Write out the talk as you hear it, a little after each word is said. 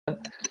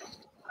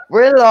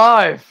We're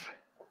live.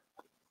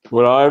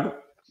 We're live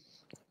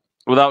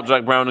without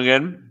Jack Brown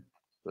again.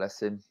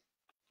 Bless him.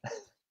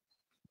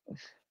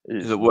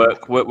 He's at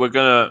work. We're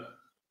gonna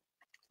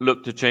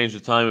look to change the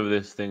time of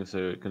this thing so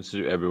it can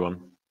suit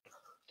everyone.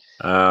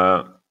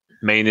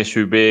 Main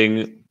issue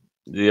being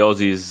the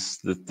Aussies,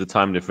 the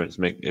time difference.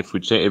 If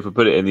we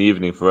put it in the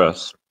evening for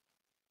us,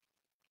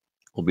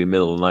 it'll be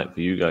middle of the night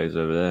for you guys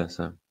over there.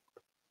 So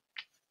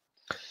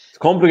it's a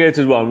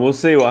complicated one. We'll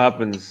see what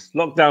happens.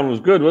 Lockdown was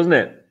good, wasn't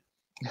it?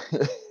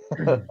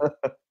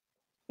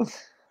 It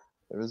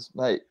was,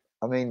 mate.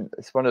 I mean,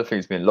 it's one of the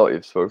things me and Lottie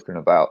have spoken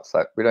about. It's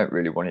like we don't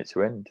really want it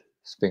to end.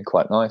 It's been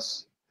quite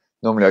nice.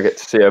 Normally, I get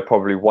to see her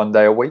probably one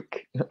day a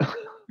week.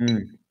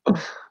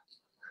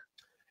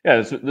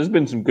 Yeah, there's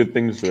been some good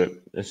things to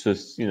it. It's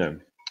just,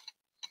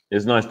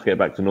 it's nice to get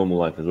back to normal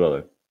life as well,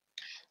 though.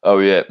 Oh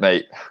yeah,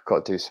 mate.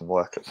 Got to do some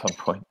work at some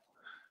point.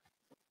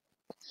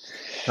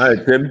 Hi,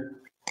 Tim.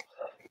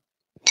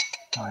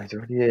 Oh, he's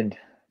already in.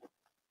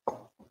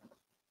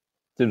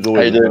 Tim's always.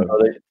 How you doing,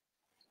 buddy?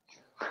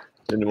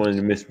 The only one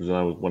you missed was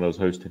when I was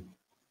hosting.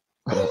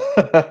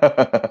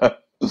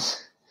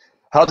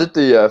 How did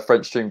the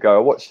French team go? I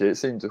watched it. It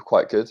seemed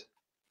quite good.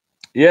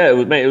 Yeah, it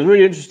was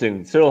really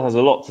interesting. Cyril has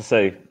a lot to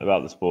say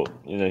about the sport.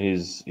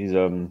 He's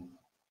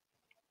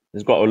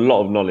got a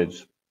lot of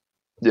knowledge.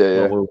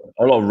 Yeah.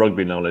 A lot of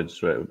rugby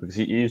knowledge, right? Because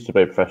he used to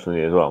play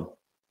professionally as well.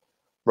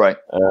 Right.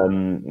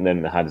 And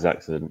then had his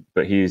accident,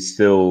 but he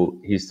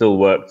still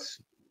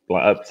worked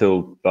like up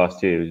till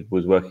last year. He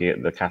was working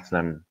at the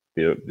Catalan,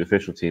 the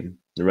official team,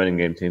 the running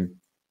game team,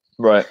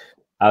 right,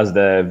 as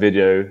their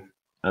video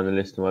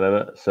analyst and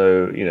whatever.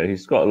 So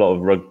he's got a lot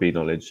of rugby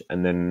knowledge,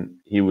 and then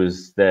he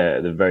was there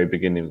at the very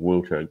beginning of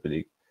wheelchair rugby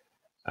league,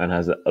 and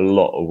has a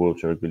lot of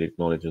wheelchair rugby league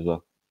knowledge as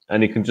well.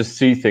 And he can just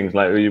see things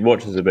like he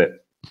watches a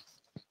bit. I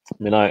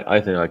mean, I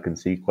think I can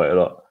see quite a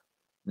lot,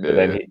 but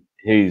then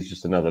he's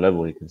just another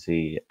level. He can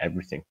see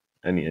everything,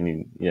 and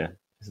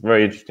it's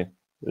very interesting.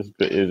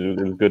 It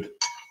was good.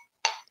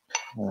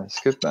 Oh, it's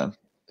good, man.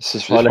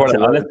 I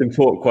let him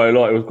talk quite a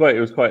lot. It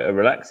was quite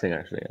relaxing,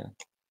 actually. Yeah.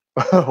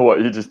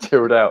 What, you just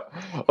chilled out?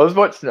 I was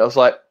watching it. I was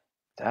like,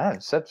 damn,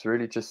 Seb's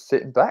really just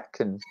sitting back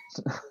and.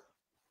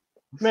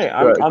 Mate,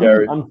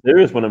 I'm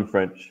serious when I'm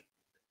French.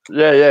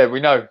 Yeah, we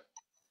know.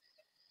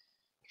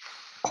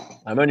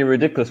 I'm only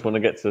ridiculous when I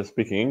get to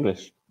speaking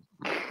English.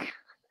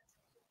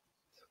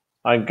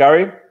 I'm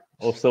Gary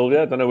or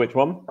Sylvia. I don't know which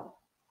one.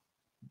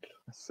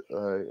 That's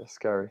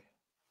scary.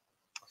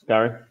 It's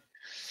Gary.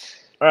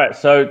 All right,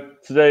 so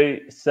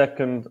today,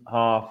 second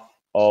half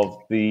of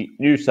the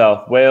New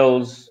South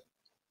Wales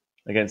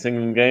against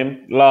England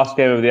game. Last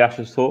game of the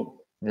Ashes tour.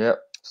 Yep,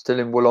 still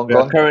in Wollongong. We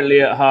are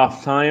currently at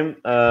half time.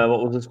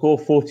 What was the score?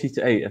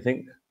 40-8, I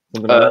think.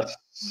 Something like that.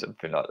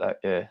 Something like that,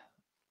 yeah.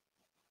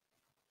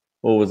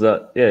 Or was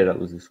that? Yeah, that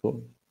was the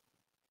score.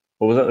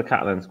 Or was that the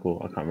Catalan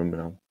score? I can't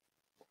remember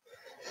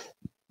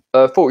now.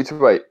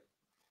 40-8.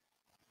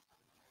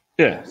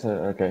 Yeah, so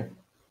okay.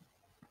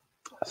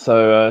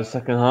 So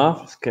second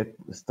half,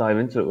 let's dive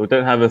into it. We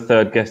don't have a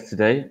third guest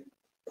today.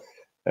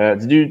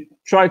 Did you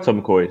try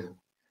Tom Coy?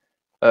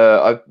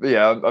 I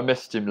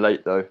messaged him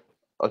late though.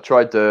 I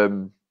tried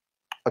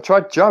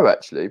Joe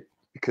actually,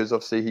 because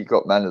obviously he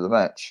got man of the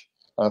match,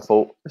 and I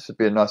thought this would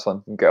be a nice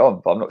one to get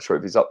on, but I'm not sure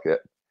if he's up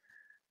yet.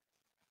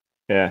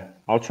 Yeah,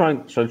 shall I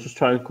just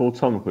try and call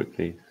Tom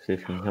quickly, see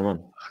if he can come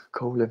on?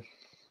 Call him.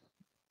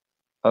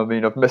 I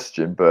mean, I've messaged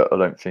him, but I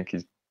don't think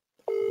he's.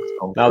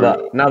 Now that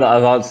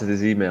I've answered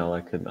his email,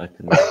 I can call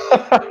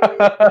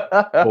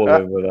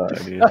him without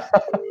any.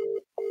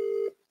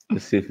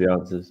 Let's see if he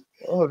answers.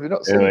 Oh, have you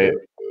not seen it?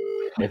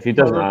 If he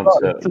doesn't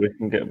answer, we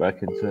can get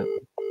back into it,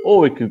 or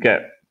we could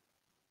get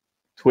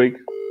Twig.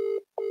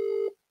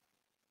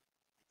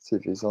 See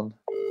if he's on.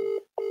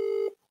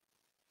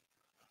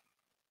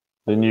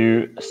 The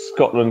new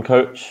Scotland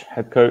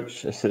head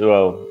coach,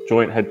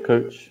 joint head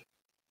coach.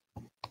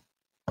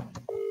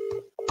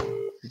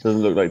 It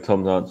doesn't look like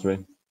Tom's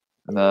answering.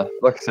 Nah,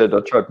 like I said, I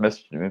tried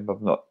messaging him. I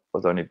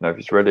don't even know if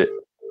he's read it.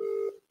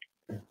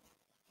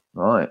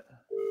 Right.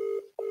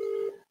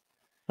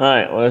 All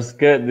right, well, let's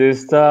get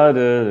this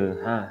started.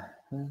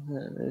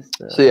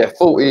 So yeah,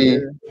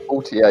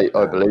 40-48,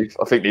 I believe.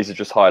 I think these are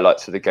just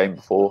highlights of the game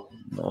before.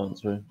 No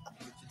answering.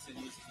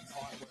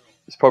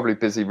 He's probably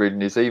busy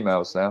reading his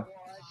emails now.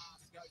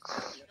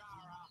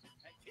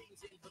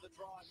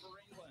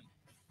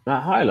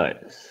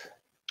 Highlights?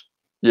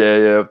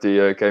 Yeah, of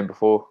the game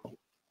before.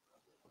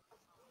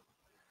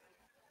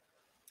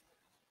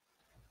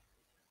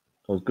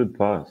 That was a good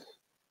pass.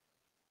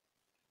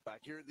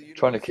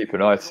 Trying to keep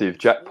an eye to see if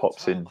Jack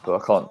pops in,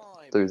 but I can't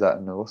do that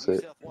and what's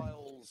it.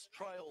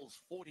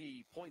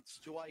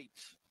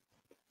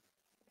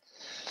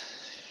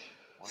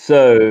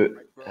 So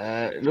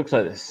it looks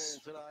like this.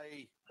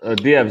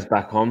 Diab's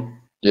back on.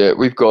 Yeah,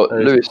 we've got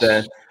Lewis.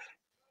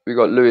 We've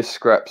got Lewis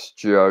Scraps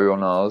duo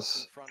on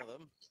ours.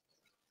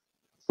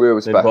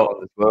 Will's back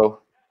on as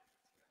well.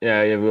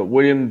 Yeah, we've got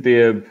William,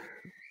 Diab,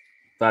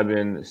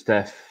 Fabian,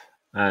 Steph,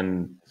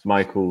 and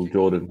Michael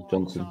Jordan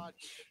Johnson.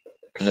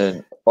 And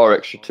then our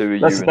extra 2 are you.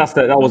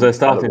 That was their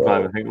starting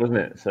five, I think, wasn't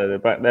it? So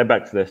they're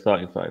back to their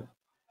starting five.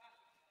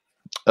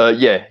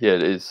 Yeah,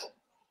 it is.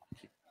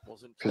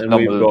 Because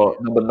we've got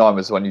number 9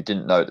 was the one you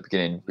didn't know at the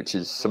beginning, which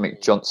is something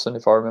Johnson,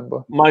 if I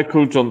remember.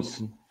 Michael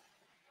Johnson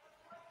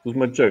was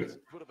my joke.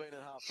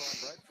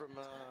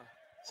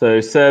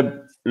 So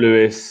Seb,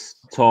 Lewis,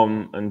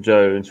 Tom, and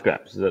Joe and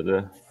Scraps. Is that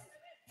the?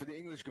 For the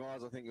English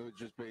guys, I think it would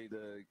just be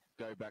to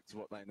go back to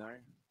what they know.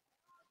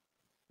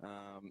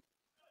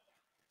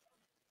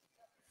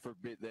 For a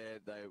bit there,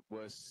 they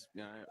were, a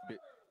bit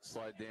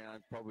slowed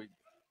down. Probably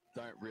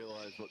don't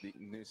realise what the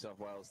New South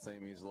Wales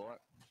team is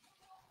like.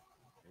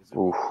 There's a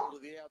ball to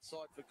the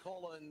outside for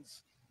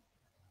Collins.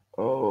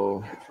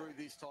 Oh. Through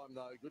this time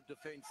though, good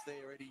defence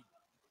there, Eddie.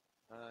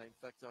 In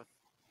fact, I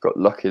got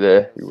lucky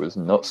there. He was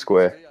not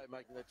square.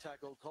 Making the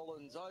tackle.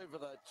 Collins over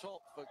the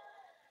top for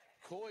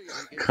Coy.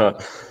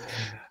 God.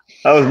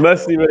 That was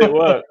messy, but it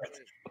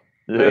worked.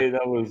 Yeah. Hey,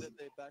 that was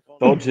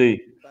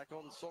dodgy. Back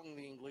on song,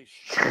 the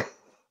English.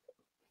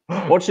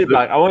 Watch it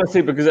back. I want to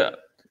see because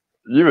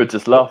you were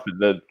just laughing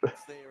then.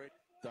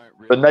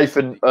 But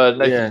Nathan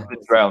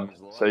spins round,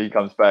 so he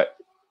comes back.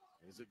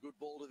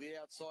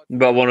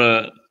 But I want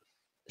to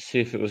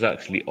see if it was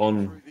actually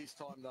on,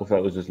 or if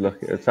I was just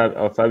lucky.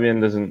 Fabian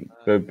doesn't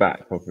go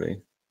back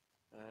properly.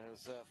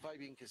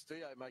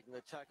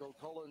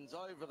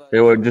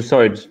 Yeah, just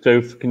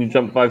Joe. Can you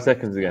jump 5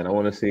 seconds again? I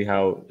want to see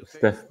how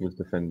Steph was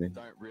defending.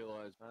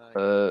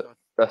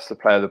 That's the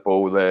play of the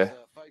ball there.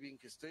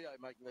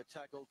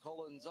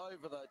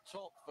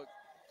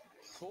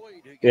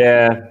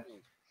 Yeah.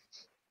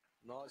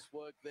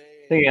 I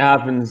think it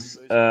happens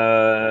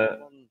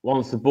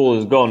once the ball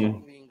is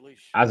gone.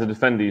 As a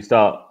defender, you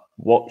start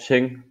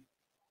watching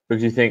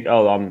because you think,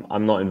 "Oh,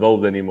 I'm not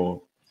involved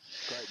anymore."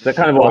 That's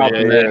kind of what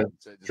happened there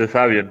to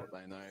Fabian.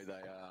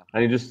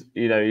 And he just,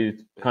 he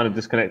kind of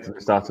disconnected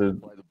and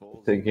started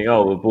thinking,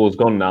 "Oh, the ball's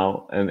gone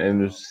now,"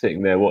 and was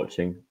sitting there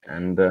watching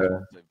and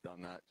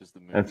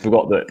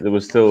forgot that there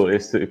was still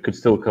it could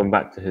still come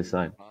back to his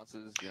side.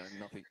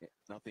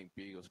 Nothing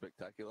big or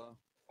spectacular.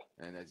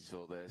 And as you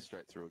saw there,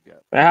 straight through a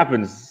gap. It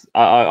happens.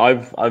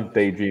 I've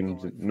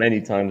daydreamed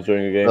many times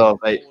during a game. Oh,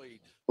 mate.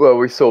 Well,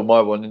 we saw my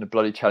one in the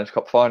bloody Challenge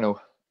Cup final.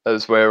 That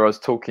was where I was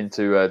talking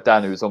to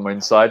Dan, who was on my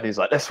inside, and he's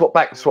like, "Let's swap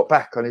back.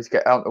 I need to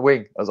get out the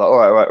wing." I was like,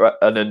 "All right."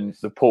 And then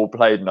the ball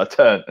played, and I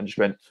turned and just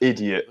went,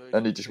 "Idiot!"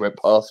 And he just went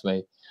past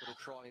me.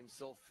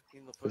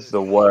 This is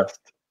the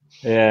worst.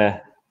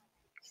 Yeah,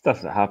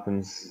 stuff that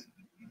happens.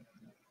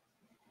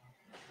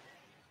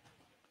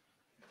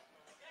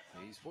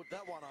 He's put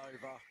that one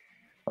over.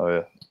 Oh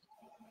yeah.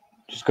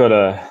 Just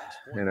gotta,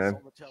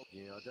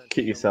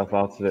 kick yourself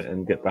out of it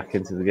and get back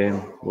into the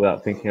game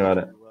without thinking about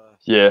it.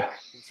 Yeah.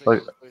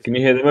 Can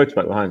you hear the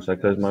motorbike behind? Should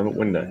I close my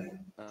window?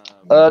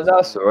 No,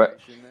 that's all right.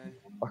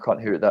 I can't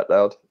hear it that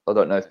loud. I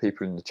don't know if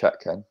people in the chat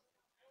can.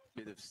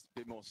 I'm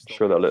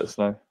sure they'll let us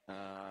know.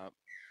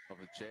 Of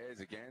the chairs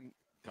again,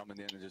 coming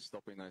down and just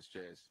stopping those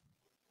chairs.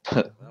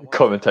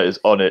 Commentator's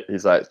on it.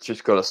 He's like,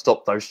 "Just got to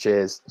stop those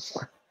chairs."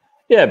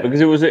 Yeah,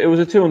 because it was a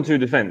 2-on-2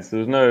 defense.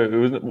 There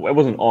was it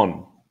wasn't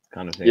on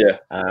kind of thing. Yeah.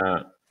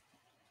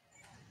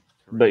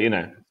 But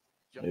it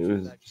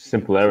was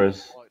simple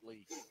errors.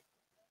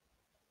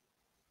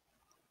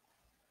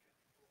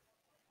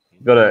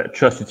 You've got to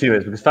trust your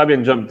teammates because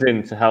Fabian jumped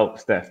in to help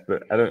Steph,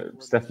 but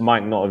Steph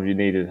might not have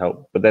needed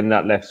help. But then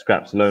that left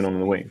Scraps alone on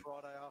the wing.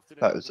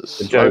 That was a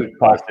slow. Joe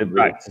passed it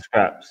back to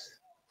Scraps.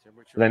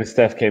 Then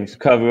Steph came to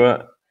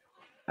cover,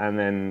 and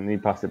then he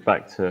passed it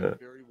back to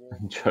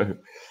Joe.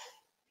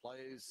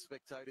 Players,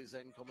 spectators,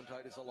 and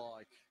commentators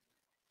alike.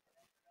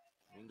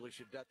 English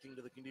adapting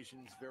to the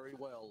conditions very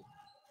well.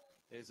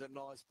 There's a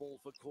nice ball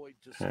for Coyd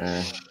to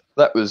score.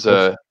 That was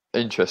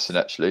interesting,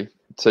 actually.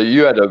 So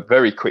you had a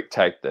very quick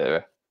tag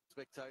there.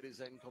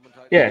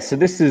 Yeah. So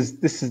this is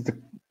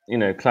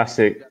the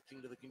classic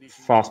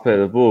fast play of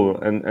the ball,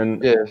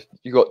 and yeah,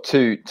 you got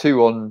two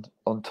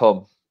on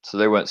Tom, so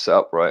they weren't set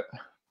up right.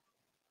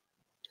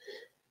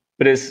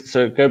 But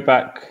go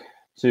back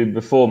to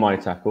before my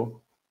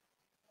tackle.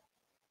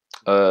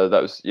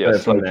 That was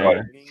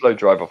slow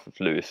drive off of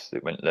Lewis.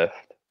 It went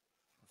left.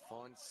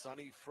 Fine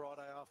sunny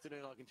Friday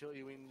afternoon, I can tell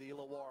you, in the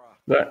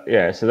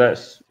Illawarra. So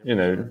that's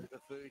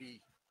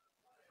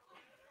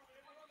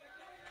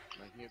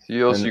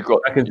You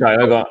got. I can tell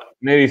you, I got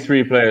nearly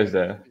 3 players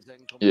there.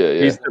 Yeah.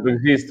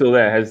 He's still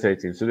there,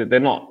 hesitating. So they're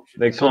not.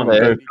 They can't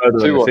go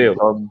further in the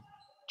field.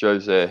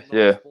 Joe's there.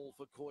 Yeah.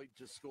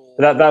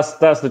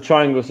 That's the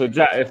triangle. So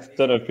Jack, I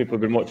don't know if people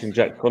have been watching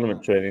Jack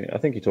Connement training. I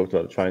think he talked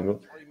about the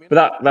triangle.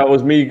 But that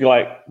was me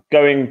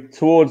going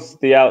towards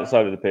the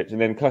outside of the pitch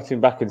and then cutting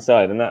back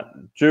inside, and that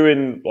drew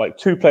in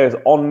 2 players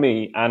on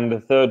me and a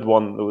third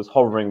one that was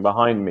hovering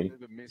behind me,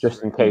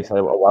 just in case I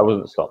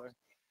wasn't stopped.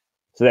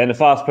 So then the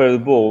fast play of the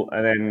ball,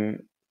 and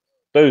then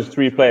those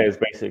 3 players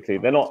basically,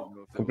 they're not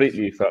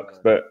completely fucked,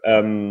 but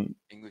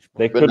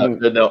they couldn't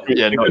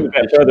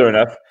get further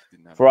enough.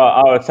 For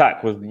our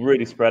attack was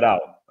really spread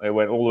out. It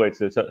went all the way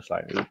to the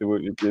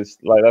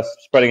touchline. That's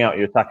spreading out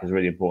your attack is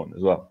really important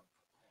as well.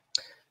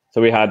 So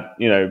we had,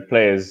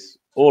 players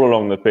all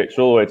along the pitch,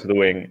 all the way to the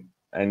wing,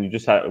 and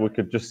we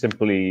could just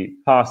simply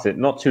pass it.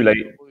 Not too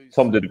late.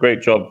 Tom did a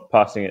great job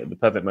passing it at the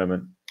perfect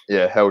moment.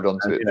 Yeah, held on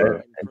to it.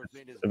 And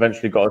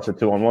eventually got us a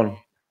 2-on-1.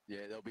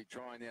 Yeah, they'll be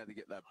trying now to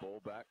get that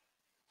ball back,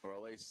 or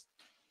at least.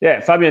 Yeah,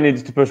 Fabian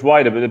needed to push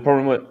wider, but the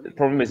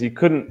problem is he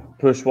couldn't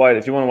push wide.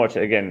 If you want to watch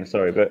it again,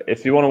 sorry, but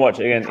if you want to watch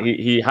it again,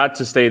 he had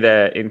to stay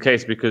there in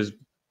case, because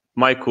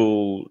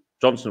Michael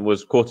Johnson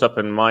was caught up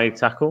in my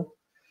tackle.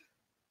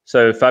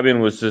 So Fabian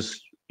was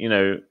just,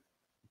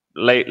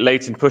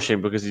 late in pushing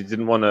because he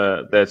didn't want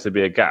there to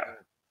be a gap.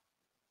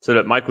 So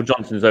look, Michael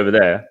Johnson's over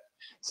there.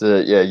 So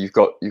yeah, you've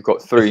got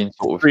three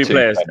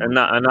players, and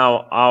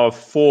now our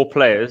 4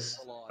 players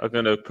are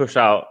going to push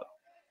out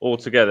all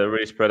together,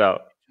 really spread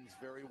out.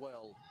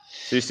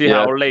 So you see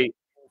how late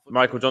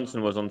Michael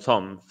Johnson was on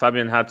Tom.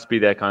 Fabian had to be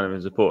there kind of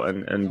in support,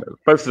 and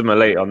both of them are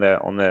late on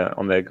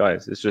their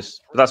guys. It's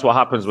just that's what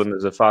happens when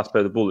there's a fast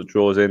player, the ball that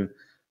draws in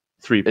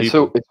 3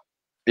 people.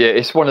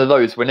 It's one of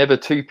those. Whenever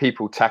 2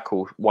 people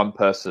tackle one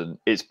person,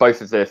 it's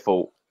both of their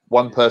fault.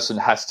 One person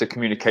has to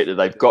communicate that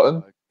they've got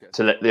them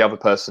to let the other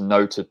person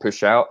know to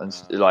push out, and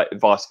like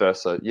vice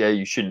versa. Yeah,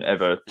 you shouldn't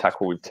ever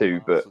tackle with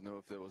 2, but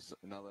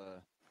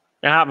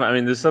it happens. I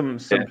mean, there's some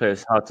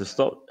players hard to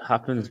stop.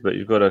 Happens, but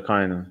you've got to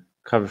kind of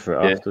cover for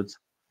it afterwards.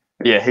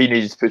 Yeah, he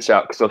needed to push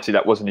out because obviously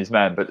that wasn't his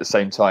man, but at the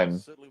same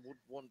time,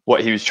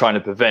 what he was trying to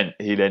prevent,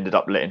 he ended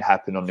up letting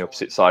happen on the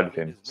opposite side of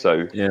him.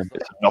 So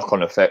it's a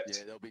knock-on effect.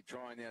 Yeah, they'll be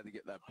trying now to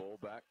get that ball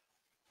back,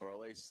 or at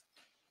least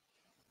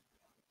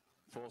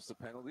force the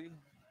penalty.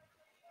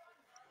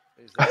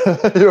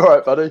 You're all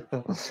right, buddy.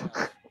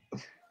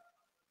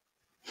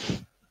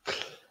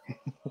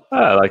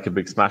 I like a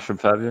big smash from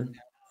Fabian.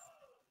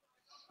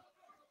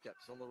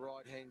 Gaps on the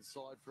right-hand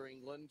side for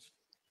England.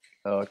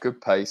 Oh, good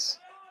pace.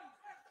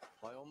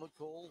 Play on the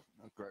call.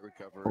 A great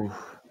recovery.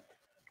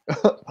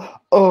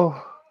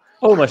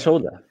 Oh, my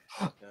shoulder.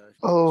 Making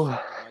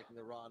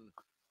the run.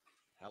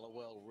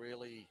 Hallowell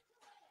really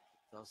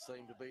does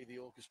seem to be the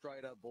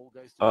orchestrator. Ball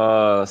goes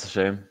to that's a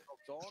shame.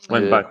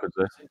 Went backwards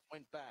there.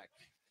 Went back.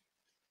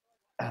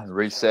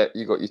 Reset.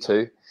 You got your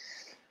 2.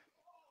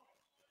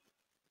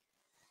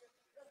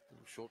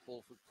 Short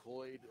ball for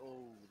Coyd.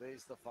 Oh,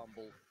 there's the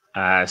fumble.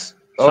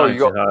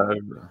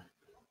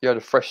 You had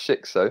a fresh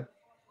 6 though.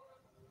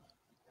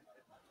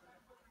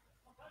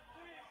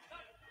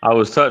 I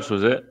was touched,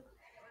 was it?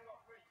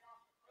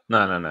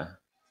 No.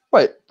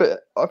 Wait,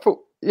 but I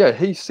thought,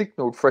 he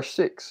signalled fresh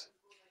 6.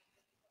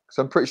 Because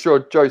I'm pretty sure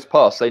Joe's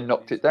pass, they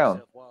knocked it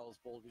down.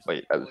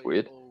 Wait, that was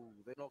weird. Oh,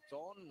 they knocked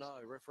on? No,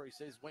 referee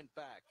says went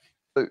back.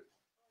 So,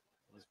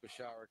 there's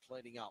Bechara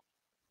cleaning up.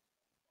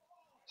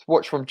 Let's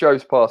watch from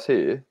Joe's pass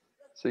here.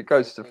 So he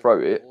goes to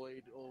throw it,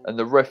 and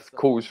the ref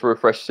calls for a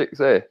fresh 6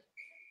 there.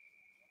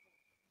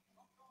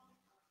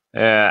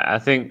 Yeah, I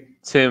think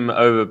Tim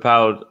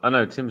overpowered. I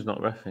know Tim's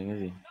not reffing,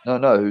 is he?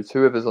 No, it's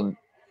whoever's on.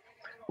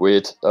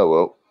 Weird. Oh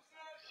well.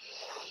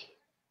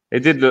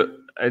 It didn't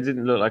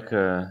look like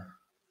a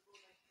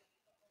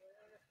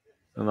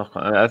knock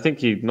on. I think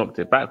he knocked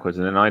it backwards,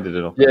 and then I did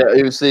a knock. Yeah,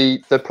 it was the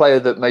player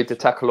that made the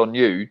tackle on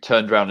you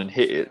turned around and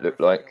hit it.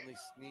 Looked like. On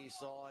this near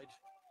side,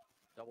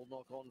 double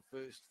knock on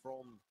first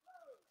from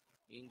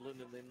England,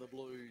 and then the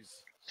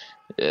Blues.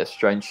 Yeah,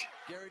 strange.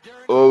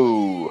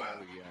 Oh.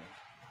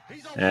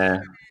 Yeah,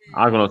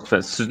 I'm gonna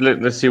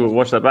let's see.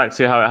 Watch that back.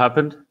 See how it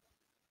happened.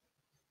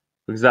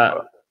 Because that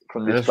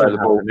from this play the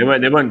ball, they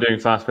weren't doing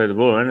fast play the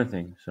ball or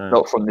anything. So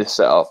not from this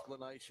setup.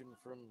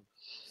 From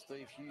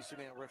Steve Houston,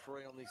 our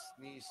referee on this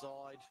near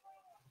side.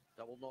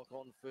 Double knock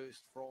on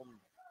first from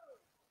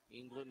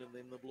England, and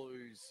then the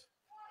Blues.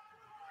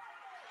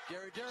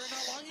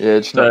 Yeah,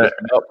 just not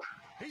looking up.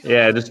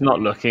 Yeah, just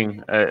not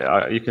looking.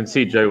 You can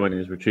see Joe when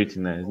he's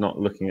retreating there. He's not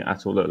looking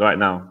at all. Look right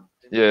now.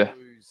 Yeah.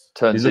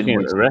 He's looking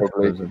at the ref.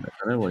 I don't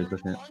know what he's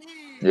looking at.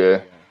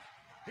 Yeah.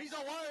 He's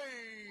away.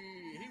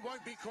 He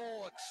won't be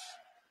caught.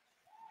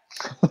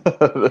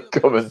 The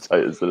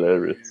commentator's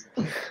hilarious.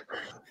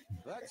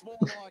 That's more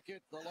like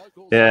it. The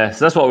locals. Yeah,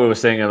 so that's what we were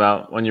saying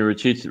about when you're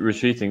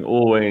retreating.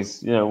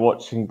 Always,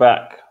 watching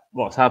back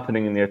what's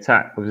happening in the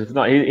attack, because if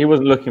not, he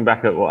wasn't looking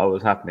back at what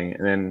was happening,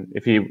 and then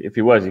if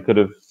he was, he could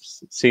have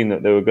seen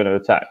that they were going to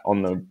attack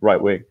on the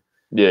right wing.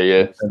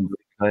 Yeah. And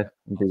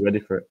be ready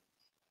for it.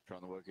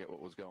 Trying to work out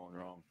what was going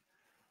wrong.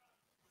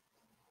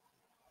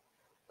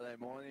 That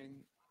morning,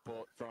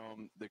 bought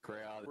from the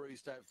crowd.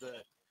 Bruce have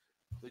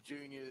the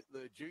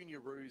junior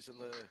Roos and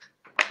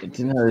the.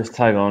 Didn't have his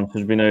tag on.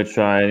 There's been no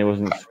try, and he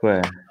wasn't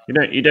square.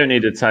 You don't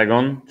need a tag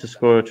on to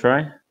score a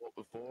try.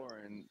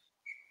 Before, and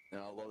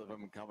a lot of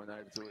them coming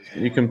over to us.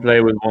 You can play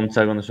with one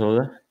tag on the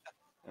shoulder.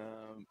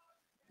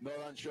 Not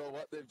unsure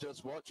what they've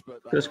just watched, but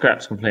just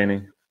Scrap's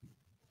complaining.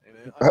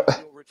 I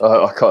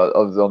can't. I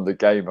was on the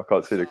game. I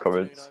can't see the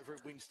comments.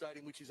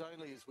 Which is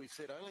only, as we've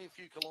said, only a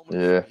few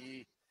kilometres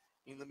here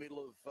in the middle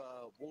of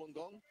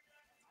Wollongong.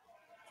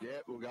 Yeah,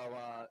 we'll go.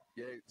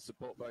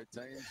 Support both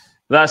teams.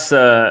 That's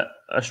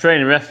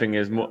Australian reffing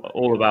is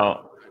all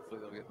about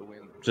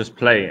just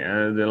play.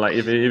 They're like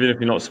even if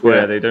you're not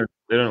square, they don't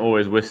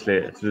always whistle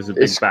it. If there's a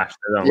big bash,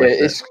 they don't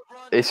whistle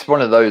it's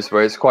one of those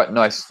where it's quite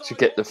nice to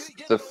get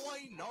the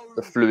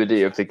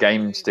fluidity of the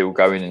game still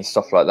going and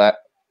stuff like that.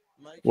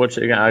 Watch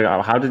it again.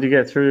 How did he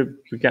get through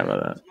a gap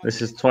like that?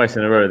 This is twice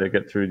in a row they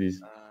get through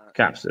these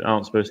gaps that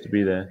aren't supposed to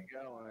be there.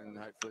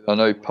 I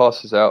know he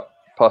passes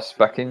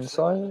back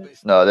inside.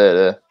 No,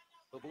 there.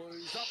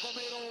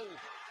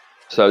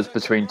 So it's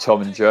between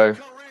Tom and Joe.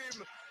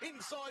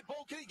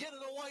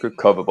 Good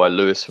cover by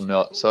Lewis from the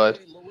outside.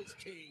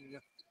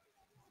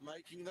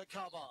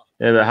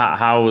 Yeah, but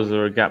how was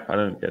there a gap? I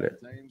don't get it.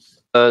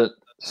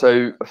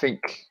 So I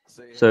think.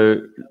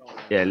 So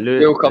yeah,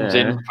 Lewis Will comes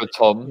in for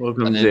Tom. Will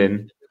comes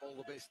in.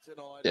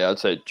 Yeah, I'd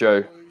say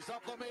Joe.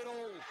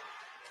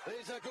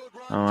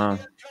 Oh wow.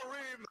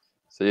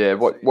 So yeah,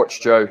 watch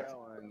Joe.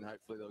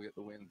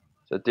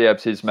 So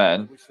Diab's his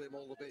man,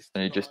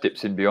 and he just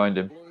dips in behind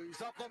him.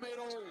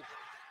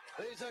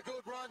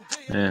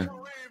 Yeah.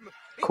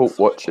 Caught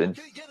watching.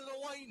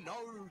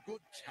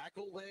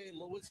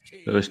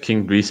 It was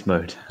King Beast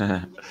mode.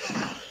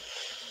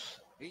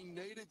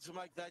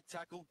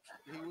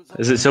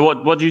 Is it so?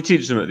 What do you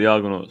teach them at the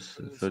Argonauts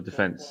for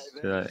defense?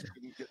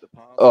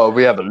 Oh,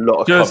 we have a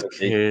lot of just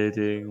comedy.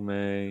 kidding,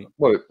 mate.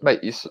 Well,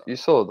 mate, you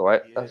saw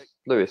right? That's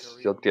Lewis,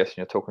 you're guessing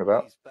you're talking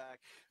about.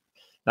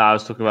 No, I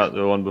was talking about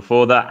the one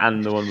before that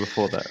and the one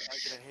before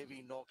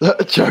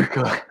that.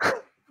 Joker.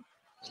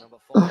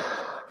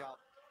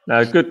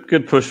 No,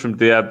 good push from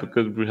Diab,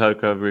 good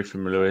recovery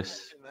from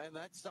Lewis.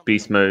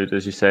 Beast mode,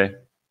 as you say.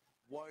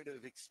 Won't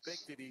have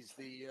expected is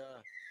the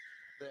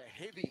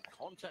heavy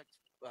contact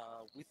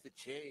with the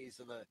chairs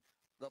and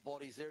the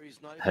bodies. There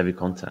is no Heavy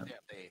contact.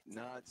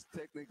 No, it's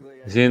technically.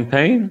 Is he in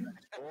pain?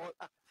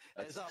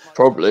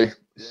 Probably.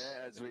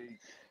 Yeah,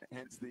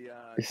 hence the.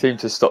 He seemed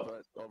to stop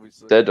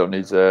dead on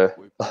his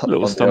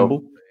Little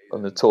stumble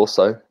on the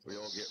torso. We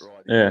all get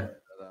right. Yeah.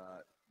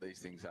 These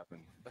things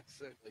happen. They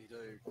certainly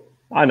do.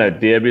 I know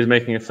Diab is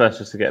making it first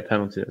just to get a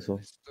penalty. That's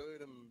all.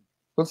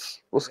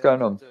 What's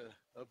going on?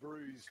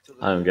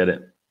 I don't get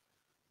it.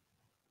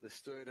 The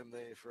sternum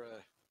there for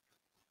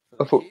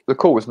I thought the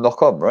call was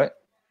knock on, right?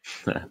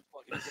 I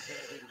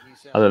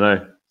don't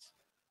know.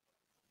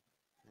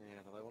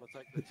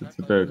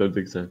 No, I don't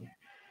think so.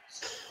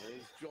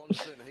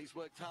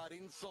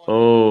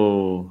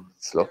 Oh,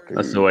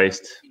 that's a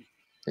waste.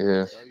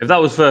 Yeah. If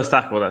that was first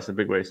tackle, that's a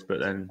big waste. But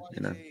then,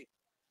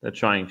 they're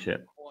trying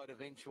shit.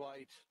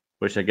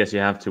 Which I guess you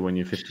have to when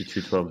you're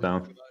 52-12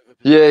 down.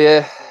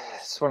 Yeah.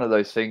 It's one of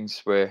those things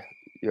where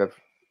you have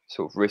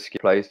sort of risky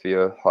plays for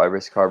your high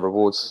risk, high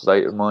reward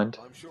state of mind.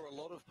 I'm sure a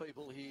lot of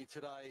people here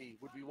today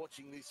would be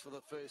watching this for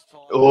the first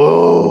time.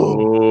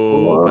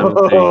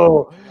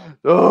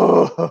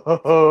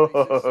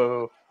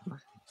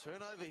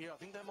 Turnover here. I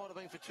think that might have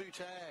been for 2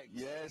 tags.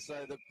 Yeah,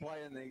 so the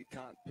player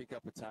can't pick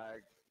up a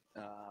tag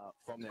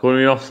from Calling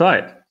me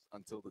offside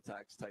until the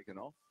tag's taken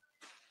off.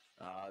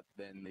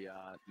 Then the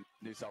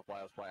New South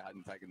Wales player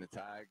hadn't taken the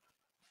tag.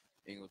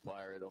 England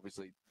player had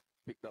obviously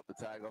picked up the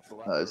tag off the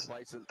lap.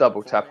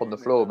 Double tap on the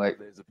floor, mate.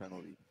 There's a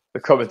penalty.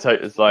 The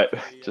commentator's like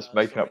just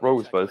making up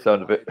rules by the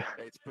sound of it.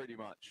 It's pretty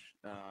much.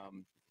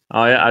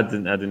 Oh yeah, I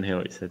didn't hear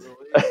what you said.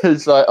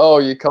 It's like, oh,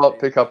 you can't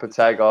pick up a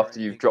tag after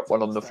you've dropped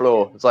one on the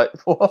floor. It's like,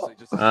 what?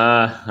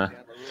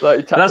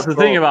 Like that's the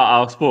thing about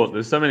our sport.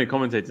 There's so many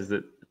commentators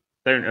that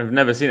have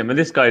never seen it. I mean,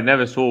 this guy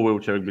never saw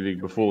wheelchair rugby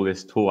league before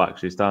this tour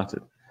actually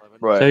started.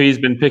 Right. So he's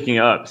been picking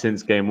it up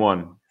since game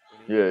one.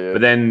 Yeah.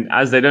 But then,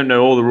 as they don't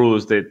know all the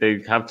rules, they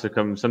have to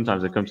come.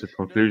 Sometimes they come to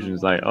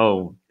conclusions like,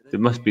 oh, there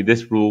must be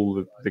this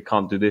rule. They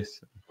can't do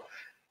this.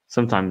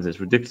 Sometimes it's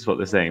ridiculous what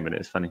they're saying, but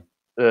it's funny.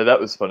 Yeah, that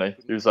was funny.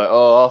 He was like,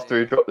 oh, after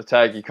he dropped the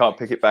tag, you can't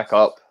pick it back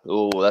up.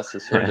 Oh, that's a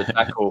surrender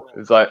tackle. It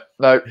was like,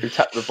 no, he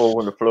tapped the ball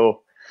on the floor.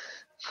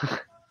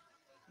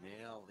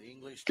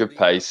 Good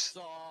pace.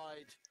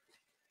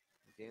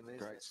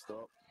 Great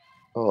stop.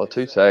 Oh,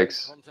 2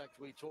 tags.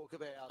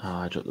 Oh,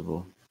 I dropped the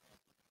ball.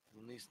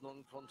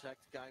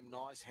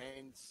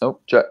 Oh,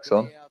 Jack's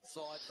on.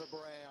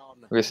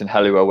 I'm guessing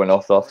Halliwell went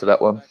off after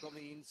that one.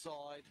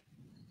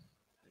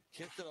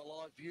 Kept it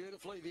alive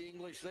beautifully, the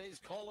English. There's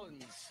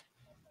Collins.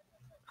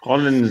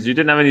 Collins, you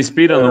didn't have any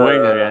speed on the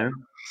wing again.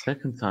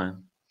 Second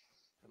time.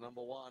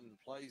 Number 1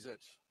 plays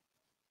it.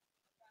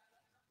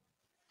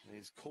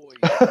 There's Coy.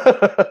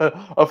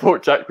 I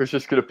thought Jack was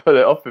just going to pull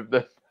it off him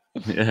then.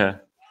 Yeah.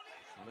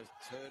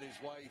 Turn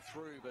his way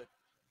through, but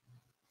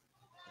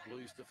the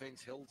Blues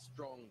defence held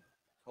strong.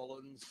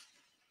 Collins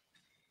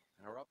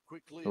are up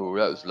quickly. Oh,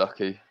 that was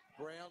lucky.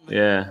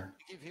 Yeah.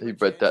 He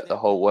read that the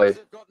whole way.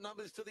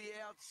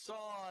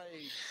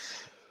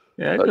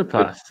 Yeah, good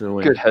pass to the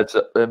wing. Good heads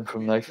up then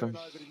from Nathan.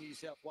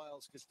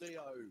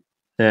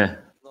 Yeah.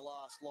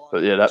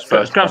 But yeah, that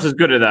first Scraps is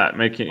good at that,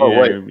 making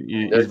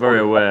he's very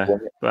aware.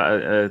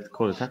 But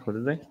called a tackle,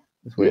 did they?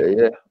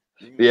 Yeah.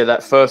 But yeah,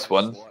 that first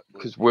one,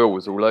 because Will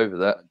was all over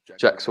that.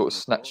 Jack sort of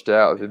snatched it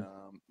out of him.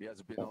 He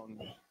hasn't been on.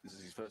 This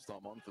is his first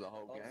time on for the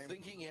whole game. I'm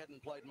thinking he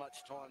hadn't played much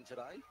time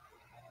today.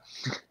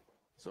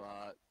 So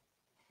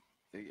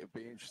it'll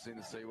be interesting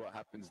to see what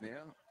happens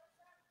now.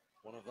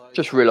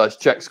 Just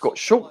realised Jack's got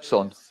shorts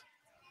on.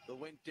 that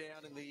went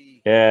down in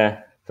the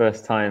Yeah,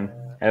 first time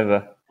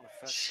ever.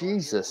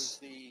 Jesus.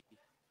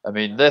 I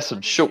mean, there's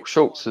some short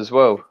shorts as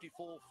well.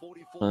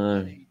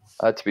 I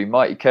had to be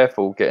mighty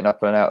careful getting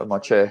up and out of my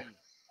chair.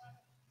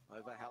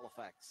 Over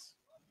Halifax.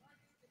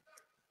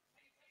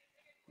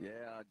 Yeah,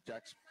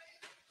 Jack's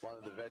one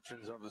of the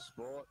veterans of the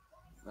sport.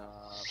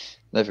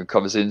 Nathan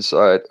covers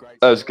inside.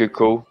 That was a good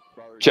call.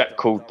 Jack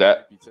called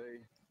that.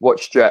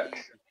 Watch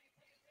Jack.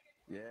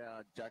 Yeah,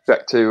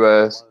 Back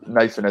to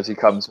Nathan as he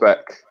comes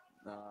back.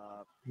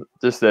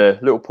 Just there,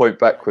 little point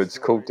backwards,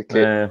 called the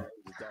kick. Yeah.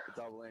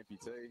 Double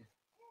amputee.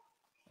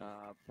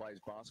 Plays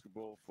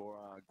basketball for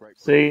Great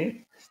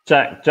See,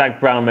 Jack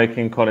Brown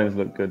making Collins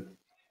look good.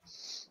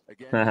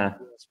 Again,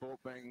 sport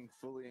being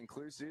fully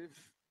inclusive.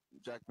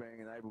 Jack being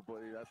an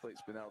able-bodied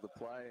athlete's been able to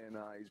play, and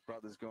his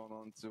brother's gone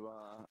on to,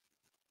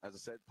 as I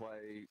said,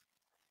 play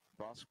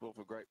basketball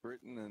for Great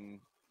Britain, and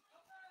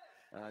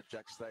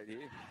Jack stayed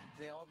here.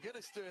 Now, I'm going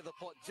to stir the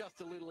pot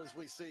just a little as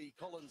we see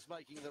Collins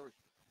making the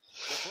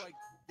break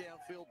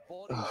downfield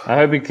body. I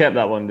hope he kept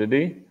that one, did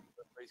he?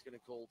 He's going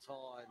to call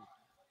time.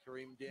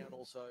 Kareem down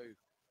also.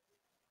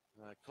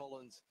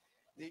 Collins.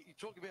 You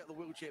talk about the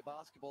wheelchair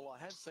basketball.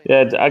 I have seen.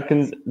 Yeah,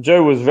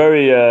 Joe was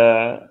very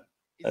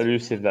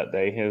elusive that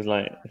day. He was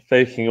like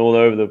faking all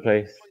over the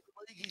place.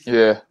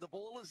 Yeah. The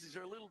ballers, is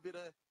there a little bit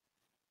of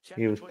chat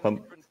He was between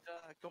pumped. different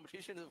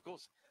competition? And of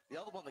course, the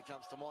other one that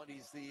comes to mind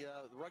is the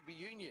rugby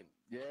union.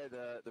 Yeah,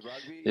 the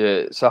rugby.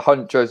 Yeah, so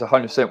Joe's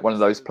 100% one of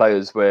those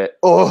players where,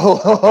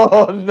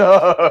 oh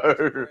no!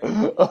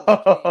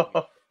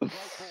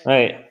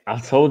 Hey, I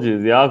told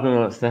you the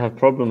Argonauts, they have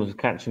problems with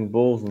catching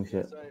balls and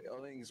shit. So I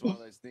think it's one of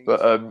those things.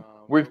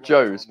 But with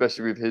Joe,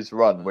 especially with his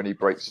run when he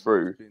breaks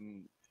through,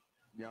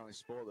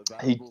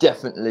 he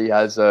definitely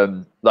has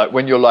like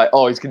when you're like,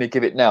 oh, he's going to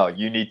give it now,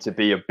 you need to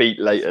be a beat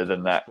later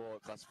than that.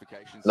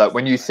 Like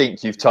when you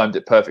think you've timed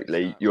it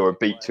perfectly, you're a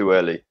beat too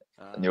early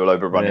and you'll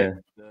overrun it.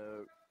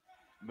 The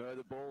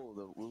murder ball,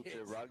 the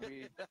wheelchair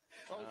rugby.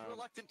 I was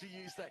reluctant to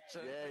use that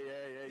term.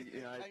 Yeah.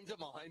 You know, came to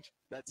mind.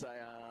 that's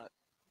a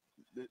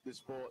the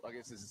sport. I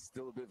guess there's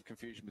still a bit of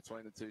confusion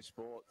between the two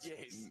sports.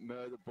 Yes.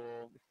 Murder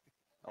ball.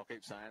 I'll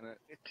keep saying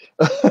it.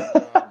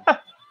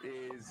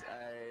 Is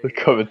a The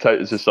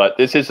commentator's just like,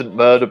 this isn't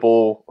murder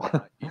ball.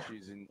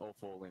 issues in all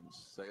four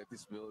limbs. So a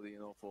disability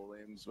in all four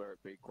limbs, whether it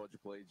be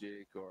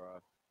quadriplegic or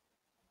a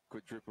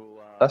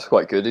quadruple. That's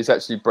quite good. He's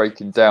actually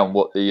breaking down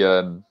what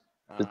the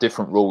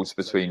different rules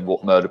between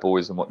what murder ball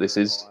is and what this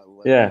is.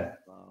 Yeah,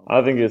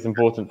 I think it's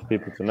important for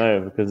people to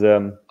know because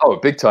Oh,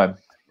 big time.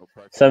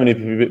 so many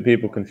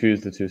people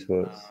confuse the two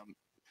sports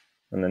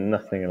and then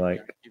nothing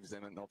alike. Gives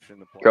them an option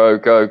to play.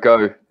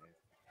 Go.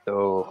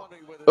 Oh.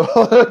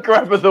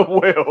 Grab of the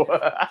wheel.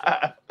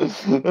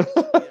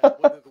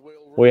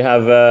 We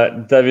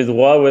have David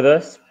Roy with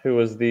us, who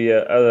was the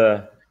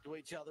other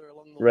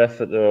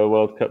ref at the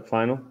World Cup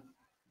final.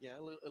 Yeah,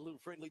 a little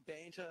friendly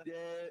banter.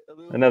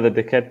 Another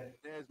dickhead.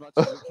 As much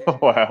as we can.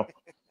 Wow.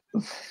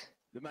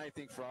 The main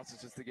thing for us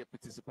is just to get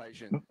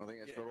participation. I think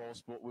that's for all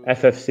sport.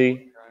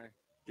 FFC.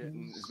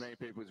 Getting as many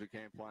people as we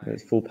can playing.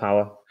 It's full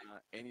power.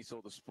 Any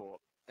sort of sport.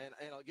 And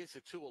I guess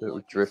a tour Little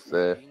like drift this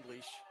there. in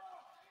English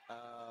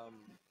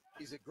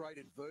is a great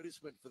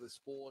advertisement for the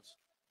sport.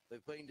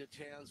 They've been to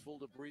Townsville,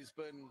 to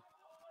Brisbane,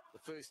 the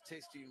first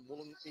test in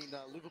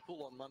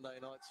Liverpool on Monday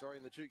night.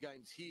 And the two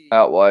games here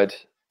Out wide.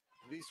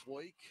 this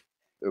week.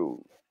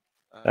 Ooh.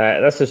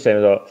 That's a shame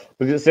as well.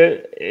 Because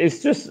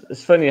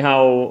it's funny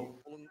how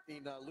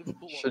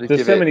Should have there's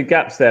give so it. many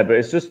gaps there, but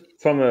it's just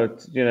from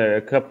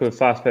a couple of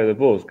fast player of the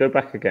balls. Go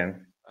back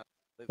again.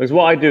 Because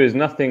what I do is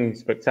nothing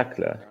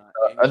spectacular.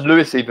 And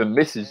Lewis even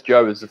misses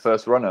Joe as the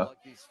first runner.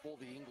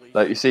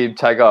 Like you see him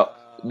tag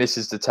up,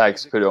 misses the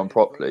tags, put it on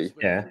properly,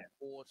 Yeah.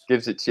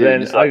 gives it to you. and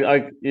Then it's like,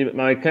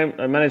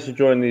 I managed to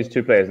join these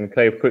two players and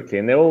play quickly,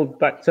 and they're all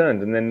back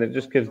turned, and then it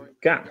just gives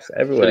gaps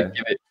everywhere.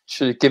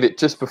 should have give it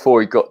just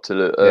before he got to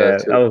the. Yeah,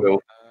 to that was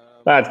Will.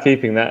 bad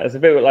keeping that. It's a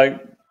bit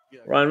like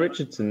Ryan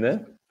Richardson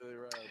there.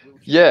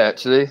 Yeah,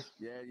 actually.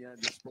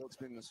 The sport's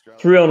been in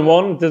Australia.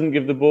 3-on-1 doesn't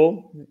give the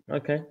ball.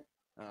 Okay.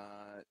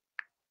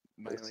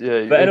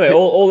 Yeah, But anyway,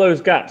 all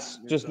those gaps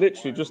just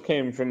literally just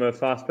came from a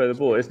fast player of the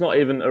ball. It's not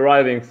even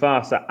arriving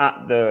fast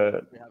at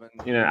the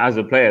as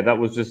a player. That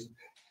was just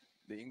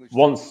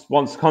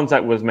once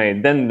contact was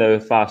made, then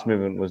the fast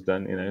movement was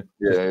done.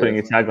 Just putting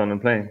a tag on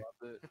and playing.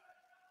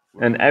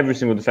 And every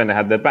single defender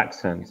had their backs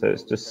turned, so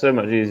it's just so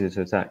much easier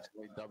to attack.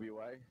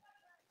 WA.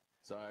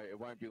 So it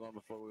won't be long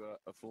before we got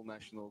a full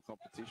national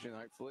competition,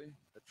 hopefully.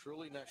 A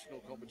truly national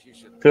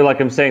competition. I feel like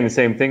I'm saying the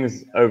same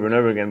things over and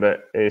over again,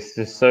 but it's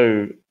just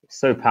so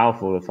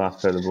powerful, the fast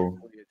player of the ball.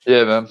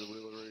 Yeah, man.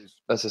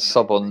 There's a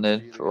sub on there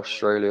for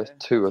Australia,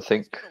 2, I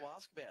think. I was going to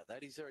ask about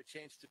that. Is there a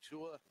chance to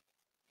tour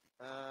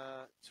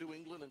to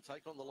England and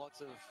take on the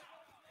likes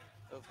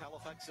of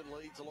Halifax and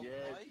Leeds along the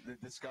way? The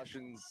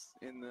discussions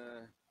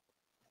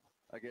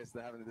I guess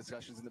they're having the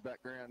discussions in the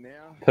background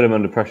now. Put him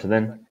under pressure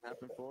then. That can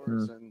happen for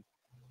us and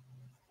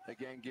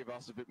again give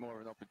us a bit more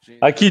of an opportunity.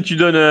 À qui tu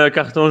donnes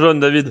carton jaune,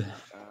 David?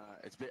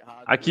 It's a bit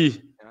hard. À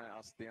qui?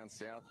 Us down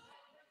south.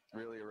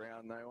 really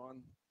around no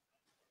one.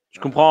 Je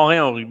comprends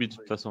rien au rugby de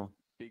toute façon.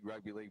 Big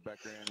rugby league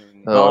background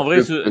in Non, en Oh, vrai,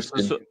 good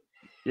question.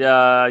 il y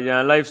a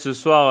un live ce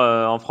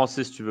soir en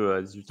français si tu veux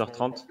à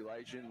 18h30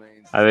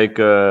 avec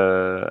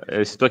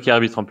et c'est toi qui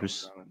arbitre en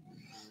plus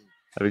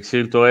avec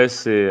Cyril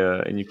Torres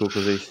et Nico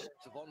Kozeis.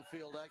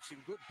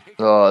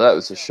 Oh, that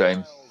was a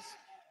shame.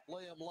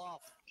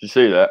 Did you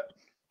see that?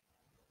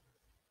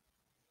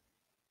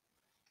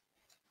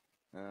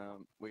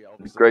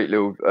 Great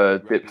little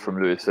dip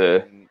from Lewis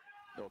there.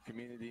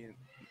 Community in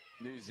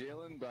New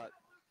Zealand, but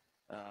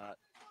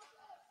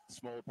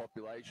small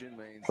population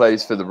means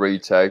Plays for the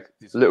retag.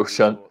 Little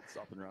shunt.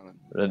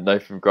 And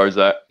Nathan goes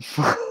out.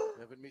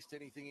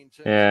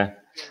 Yeah,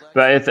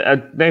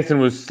 but Nathan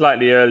was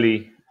slightly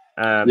early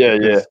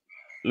because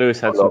Lewis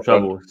had some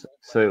trouble,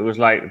 so it was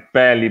like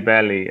barely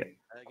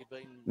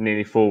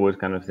nearly forward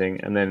kind of thing,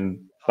 and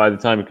then by the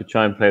time he could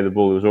try and play the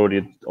ball, there was already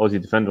an Aussie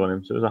defender on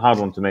him, so it was a hard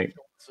one to make.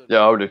 Yeah,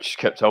 I would have just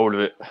kept hold of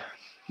it.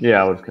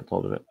 Yeah, I would have kept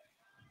hold of it.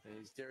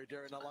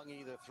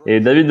 Et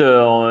David,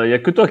 il n'y a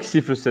que toi qui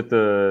siffle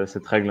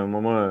cette règle.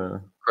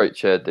 Moi, Great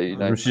chair, D.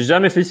 je me suis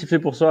jamais fait siffler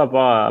pour ça à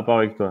part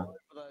avec toi.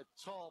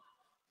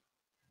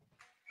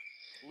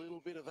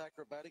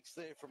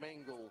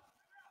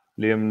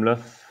 Liam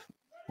Luff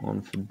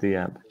on for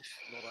Diab.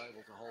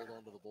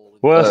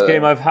 Worst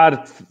game I've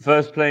had.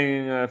 First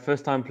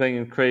time playing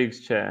in Craig's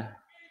chair.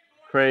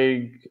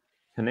 Craig,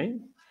 her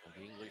name?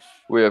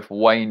 We have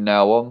Wayne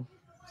now on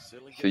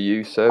for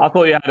you, sir. I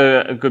thought you had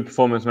a good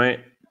performance, mate.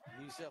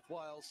 New South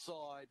Wales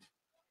side.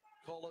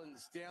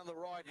 Collins down the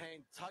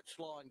right-hand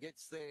touchline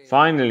gets there.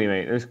 Finally,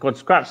 mate. This got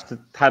scratched.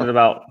 Had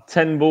about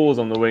 10 balls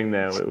on the wing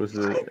there. It was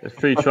a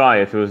free try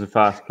if it was a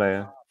fast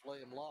player.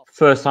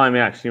 First time he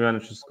actually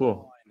managed to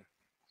score.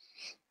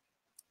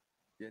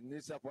 Yeah,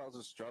 New South Wales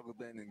has struggled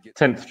then and get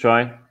 10th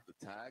try.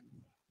 the tag.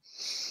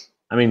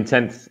 I mean,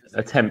 10th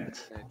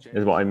attempt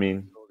is what I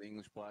mean. The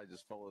English player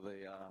just follow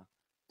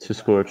the To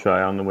score a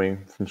try on the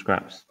wing from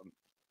scraps.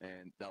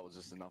 and that was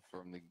just enough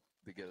for him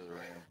to get it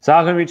around. So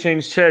how can we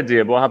change chair,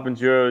 dear? What happened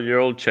to your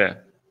old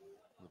chair?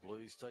 The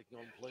Blues taking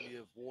on plenty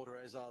of water,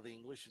 as are the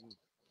English, and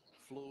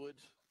fluid.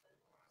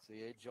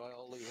 See Edge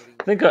Ioli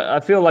heading. I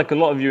feel like a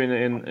lot of you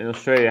in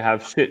Australia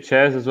have shit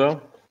chairs as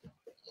well.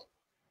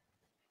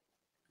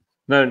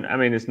 No, I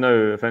mean it's no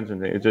offense or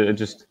anything. It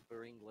just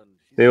For England.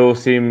 they all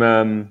seem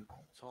Time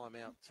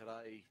out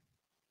today.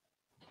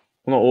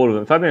 well, not all of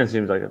them. Fabian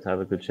seems like to have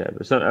a good chair,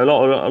 but a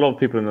lot of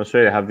people in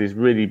Australia have these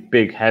really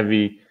big,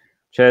 heavy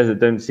chairs that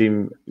don't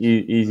seem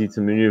easy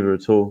to maneuver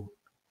at all,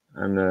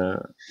 and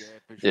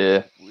For sure.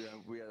 Yeah.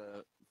 We had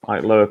a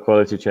like lower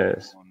quality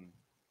chairs. on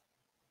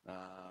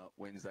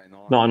Wednesday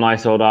night. Not a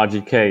nice old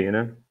RGK, you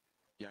know.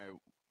 You know,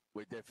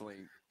 we're definitely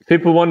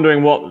People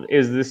wondering what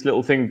is this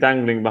little thing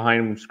dangling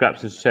behind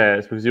Scraps' chair.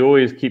 It's because he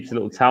always keeps a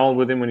little towel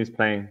with him when he's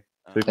playing,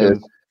 so he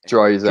can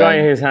Dry his dry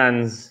hand. his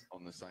hands.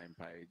 on the same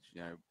page.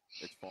 You know,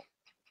 it's fine.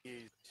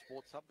 Is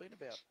Sports Hub been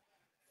about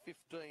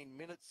 15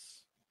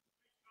 minutes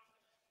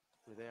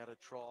without a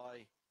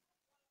try.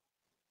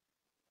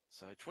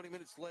 So 20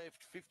 minutes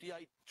left,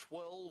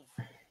 58-12.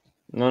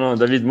 Non,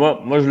 David,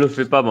 moi je le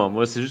fais pas,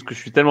 moi c'est juste que je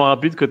suis tellement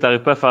rapide que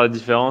t'arrives pas à faire la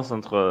différence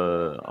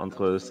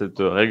entre cette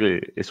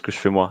règle et ce que je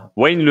fais moi.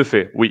 Wayne le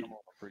fait, oui.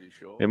 Pretty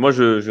sure. Et moi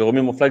je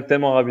remets mon flag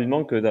tellement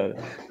rapidement que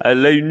à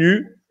l'œil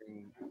nu,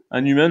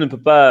 un humain ne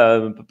peut pas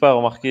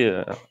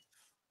remarquer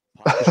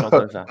ce que je suis en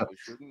train de faire. We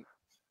shouldn't.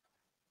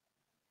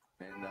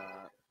 And,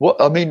 What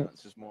I mean,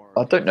 it's just more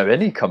I don't know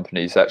any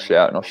companies actually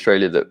out in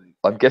Australia that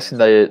I'm guessing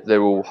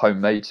they're all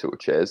homemade sort of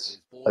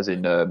chairs, as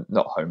in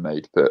not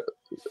homemade, but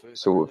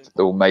sort of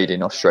they're all made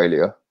in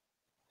Australia.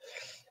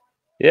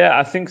 Yeah,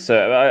 I think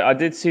so. I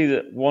did see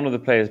that one of the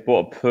players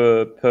bought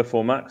a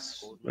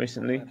Performax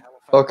recently.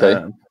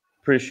 Okay.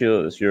 Pretty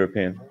sure it's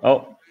European.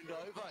 Oh,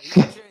 Here's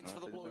a chance for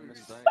the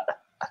Blues.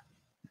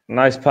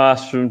 nice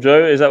pass from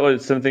Joe. Is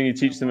that something you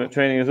teach them at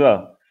training as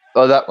well?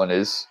 Oh, that one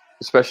is,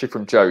 especially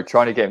from Joe.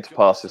 Trying to get him to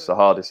pass is the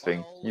hardest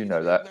thing. You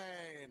know that.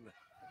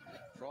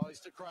 Tries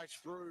to crash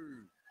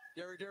through.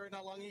 Derry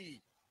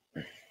Nalangi.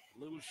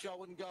 Little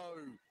show and go.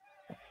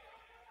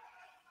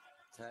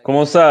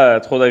 Comment ça,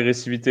 trop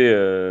d'agressivité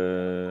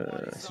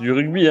c'est du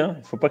rugby, hein.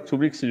 Faut pas que tu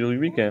oublies que c'est du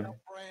rugby quand même.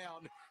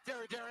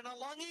 Derry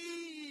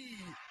Nalangi.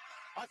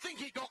 I think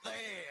he got there.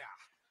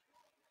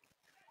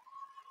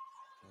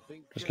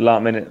 Just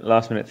last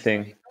minute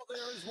thing. Got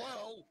there as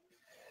well.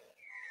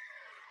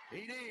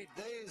 He did.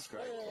 There's four.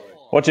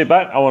 Watch it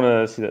back. I want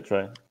to see that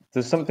try.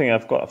 There's something I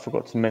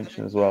forgot to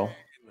mention as well.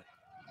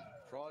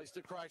 Tries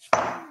to crash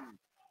through.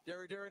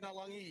 Derry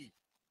Nalangi.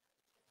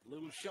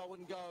 Little show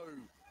and go.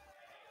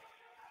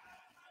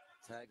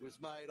 Tag was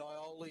made.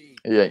 Ioli.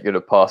 He ain't going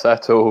to pass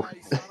at all.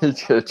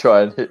 He's going to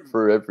try and hit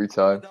through every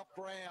time.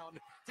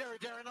 Derry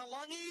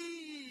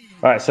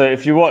Nalangi. Right, so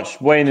if you watch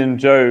Wayne and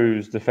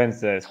Joe's defense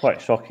there, it's quite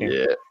shocking.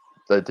 Yeah,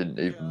 they didn't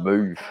even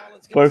move.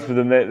 Both of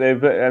them,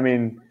 I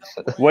mean,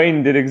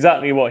 Wayne did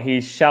exactly what he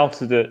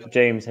shouted at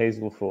James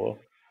Hazel for.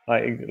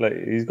 Like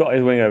he's got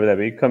his wing over there,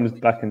 but he comes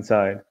back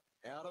inside.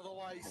 Out of the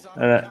way,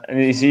 son. And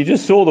you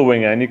just saw the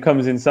winger, and he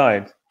comes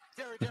inside.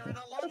 Derry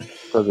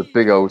Nalangi. Does a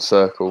big old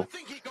circle. I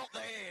think he got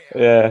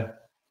there.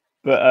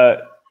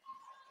 Yeah,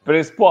 but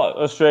it's what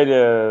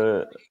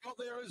Australia. He got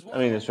there as I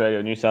mean, well.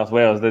 Australia, New South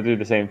Wales, they do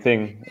the same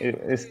thing.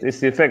 It's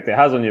the effect it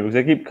has on you because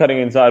they keep cutting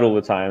inside all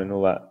the time and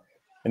all that,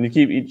 and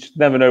you just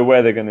never know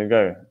where they're going to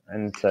go,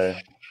 and so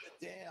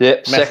Yep,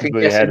 messes second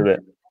with your head a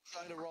guessing. bit.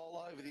 Going to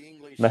roll over the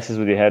English. Messes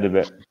with your head a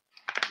bit.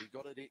 He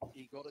got it.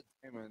 He got it.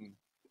 And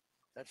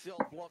that's the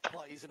old block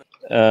play, isn't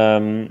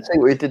it? See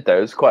what he did there.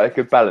 It was quite a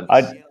good balance.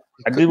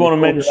 I did want to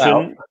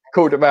mention.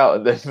 Called him out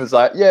and then was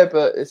like, yeah,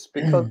 but it's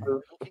because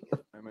of...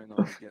 I mean,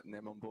 I'm getting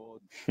them on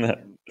board.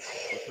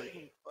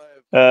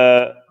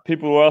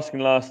 People were asking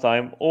last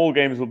time. All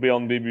games will be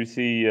on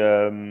BBC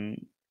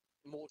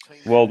More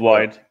teams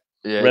worldwide.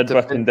 Yeah, Red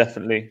button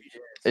definitely.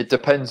 it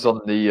depends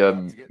on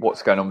the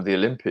what's going on with the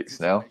Olympics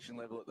now.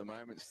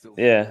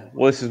 Yeah.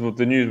 Well, this is what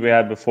the news we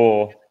had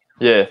before.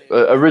 Yeah,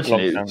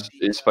 originally Lockdown.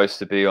 it's supposed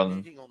to be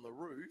on, hitting on the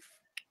roof.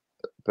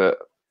 but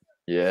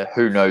yeah,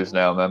 who knows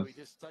now, man. We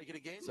just take it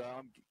again. So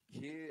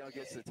here, I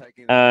guess they're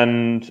taking.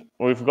 And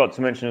we forgot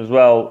to mention as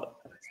well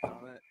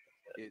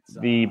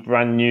the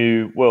brand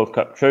new World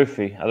Cup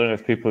trophy. I don't know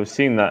if people have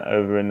seen that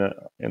over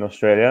in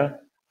Australia,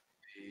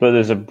 but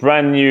there's a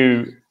brand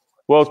new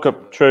World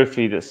Cup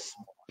trophy that's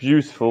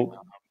beautiful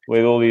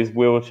with all these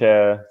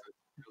wheelchair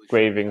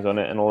engravings on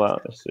it and all that.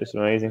 It's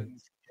amazing.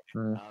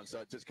 So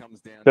it just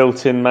comes down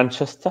Built in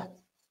Manchester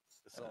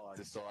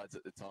decides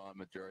at the time,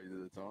 majority of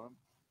the time.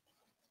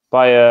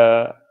 by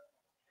a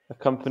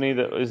company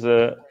that is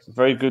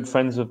very good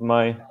friends of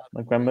my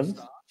grandmother's.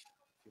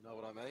 You know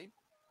what I mean?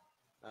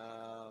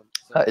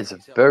 So That is a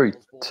very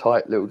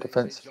tight little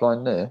defensive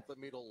line there. the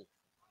middle.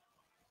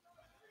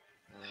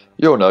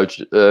 You'll know.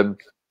 So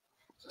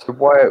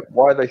why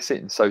are they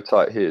sitting so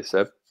tight here,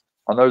 Seb?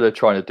 I know they're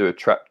trying to do a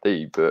trap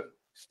D, but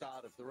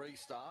Start of the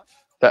restart.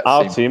 that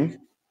Our seems,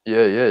 team.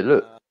 yeah.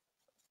 Look,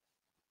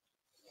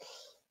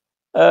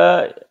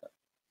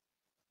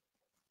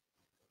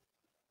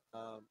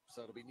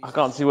 So it'll be I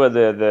can't see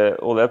where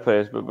all their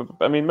players, but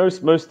I mean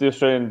most of the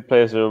Australian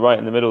players are right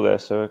in the middle there,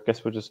 so I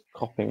guess we're just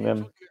copying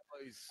them.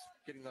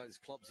 Getting those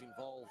clubs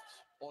involved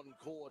on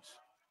court.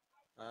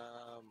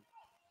 I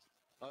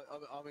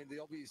mean,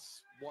 the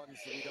obvious ones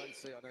that we don't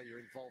see. I know you're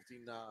involved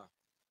in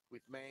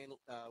with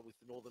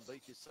the Northern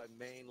Beaches, so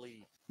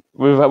Manly.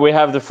 We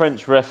have the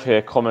French ref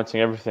here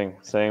commenting everything,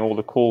 saying all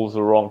the calls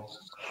are wrong.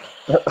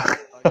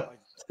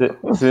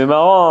 C'est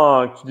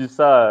marrant que tu dis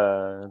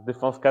ça,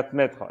 défense 4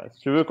 mètres. Si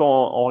tu veux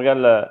qu'on regarde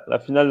la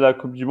finale de la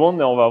Coupe du Monde,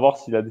 et on va voir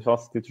si la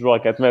défense était toujours à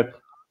 4 mètres.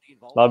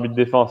 L'arbitre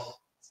de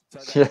défense.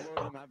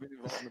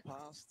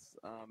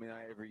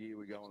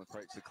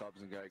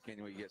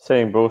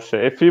 Saying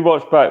bullshit. If you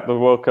watch back the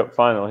World Cup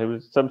final,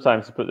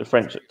 sometimes he put the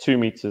French at 2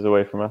 meters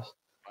away from us,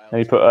 and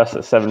he put us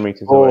at 7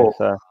 meters away.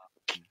 So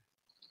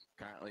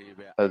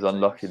I was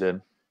unlucky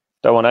then.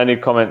 Don't want any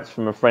comments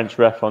from a French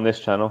ref on this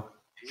channel.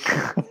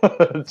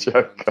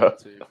 Joker.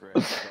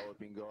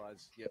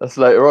 That's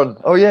later on.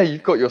 Oh yeah,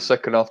 you've got your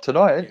second half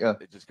tonight, ain't you?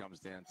 It just comes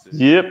down to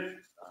Yep.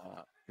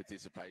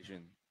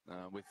 participation.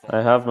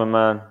 I have, my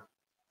man.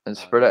 And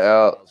spread it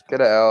out,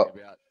 get it out,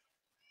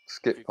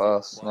 skip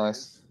pass,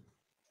 nice.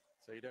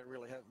 So you don't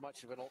really have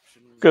much of an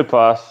option. Good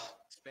pass.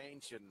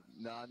 Expansion.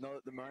 No, not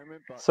at the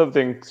moment. But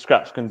Something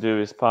Scraps can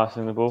do is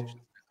passing the ball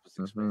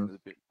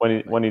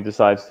when he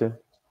decides to.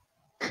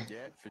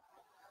 yeah,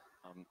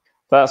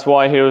 That's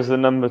why he was the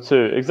number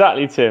 2.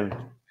 Exactly, Tim.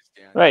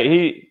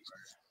 Right,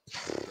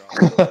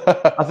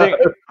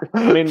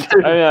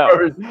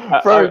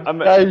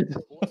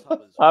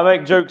 I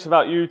make jokes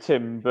about you,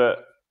 Tim,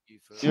 but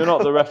you're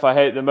not the ref I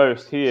hate the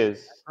most. He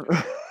is.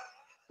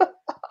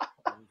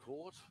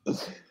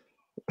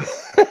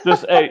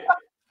 Just hey,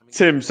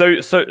 Tim. So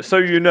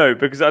you know,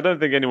 because I don't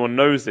think anyone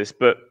knows this,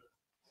 but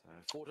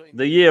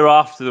the year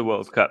after the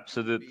World Cup,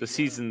 so the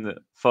season that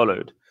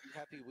followed,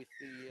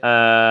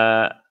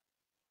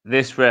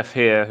 this ref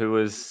here, who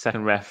was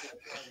second ref,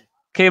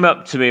 came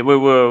up to me. We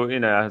were,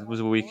 it was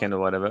a weekend or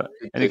whatever,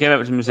 and he came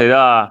up to me and said,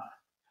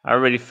 I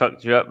really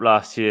fucked you up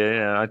last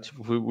year.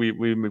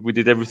 We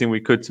did everything we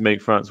could to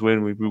make France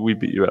win. We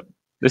beat you up.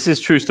 This is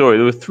a true story.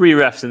 There were 3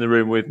 refs in the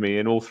room with me,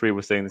 and all 3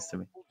 were saying this to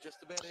me. Just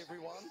about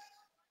everyone.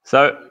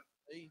 So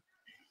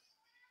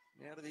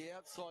now to the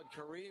outside,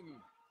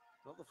 Karim.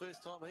 Not the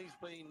first time he's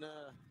been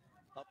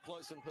up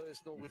close and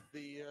personal with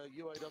the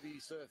UAW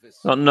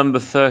surface. not number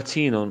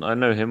 13 on. I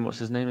know him. What's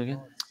his name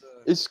again?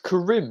 Is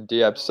Karim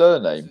Diab's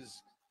surname?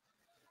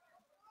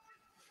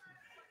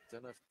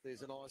 Don't know if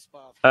there's an ice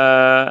bath.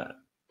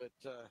 But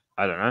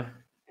I don't know.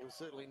 he'll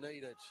certainly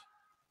need it.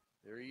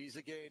 There he is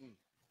again.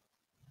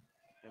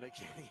 And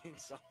again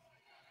inside.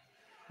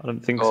 I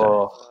don't think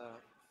so.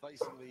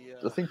 Facing the.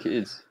 I think it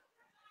is.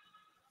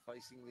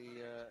 Facing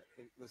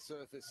the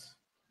surface.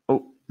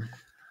 Oh,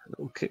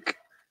 little kick.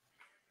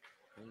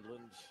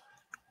 England,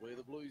 where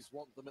the Blues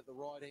want them at the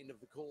right end of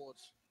the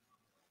court.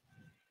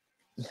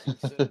 Will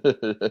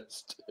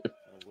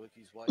work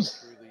his way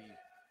through the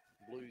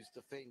Blues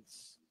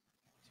defence.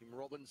 Tim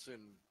Robinson.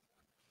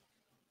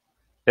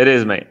 It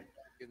is, mate.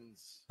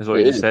 Is what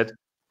you just said.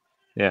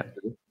 Yeah.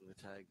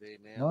 tag there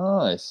now.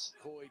 Nice.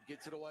 Coyd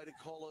gets it away to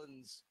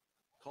Collins.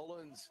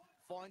 Collins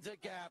finds a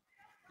gap.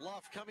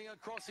 Luff coming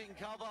across in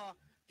cover.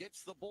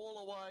 Gets the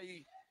ball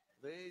away.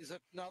 There's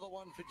another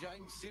one for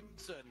James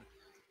Simpson.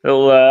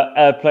 Little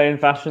airplane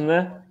fashion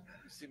there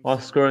while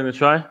scoring the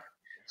try.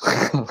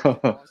 Nicely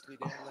down that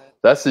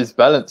That's his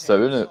balance,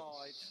 though, isn't it? side.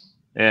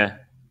 Yeah.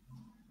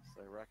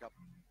 So rack up.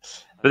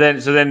 But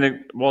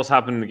then what's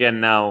happened again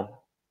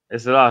now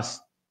is the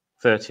last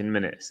 13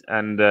 minutes,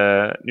 and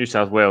New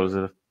South Wales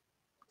have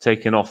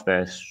taken off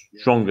their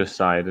strongest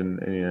side, and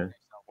you know,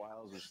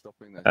 Wales is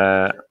stopping that.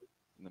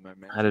 The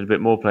momentum. added a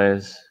bit more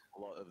players A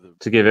lot of the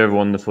to give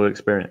everyone the full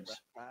experience.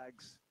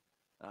 bags.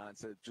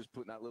 So just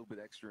putting that little bit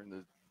extra in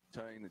the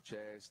turning the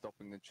chair,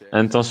 stopping the chair.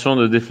 Intention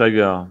de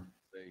déflagueur.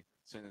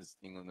 As soon as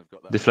England have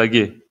got that.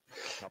 Déflaguer.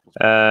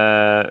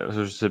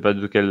 Je sais pas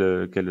de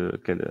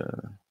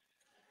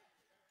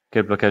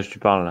quel blocage tu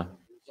parles là.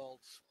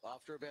 Results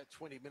after about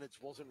 20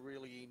 minutes wasn't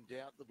really in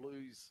doubt. The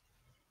Blues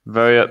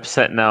Very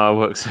upset now. I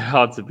worked so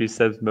hard to be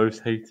Seb's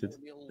most hated.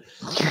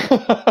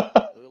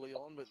 early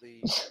on, but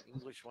the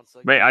English once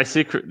they Mate, I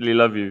secretly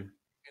love you.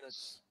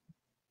 minutes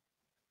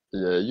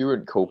Yeah, you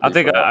wouldn't call I people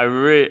think out. I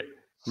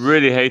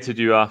really hated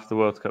you after the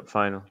World Cup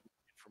final.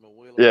 from a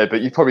wheel. Yeah,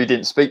 but you probably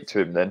didn't speak to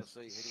him then.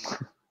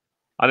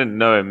 I didn't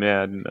know him.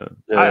 Yeah, I didn't know him.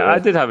 Yeah, I yeah.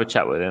 did have a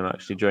chat with him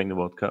actually during the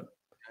World Cup.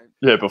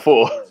 Yeah,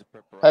 before.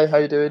 Hey, how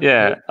you doing?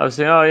 Yeah, I was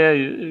saying, oh yeah,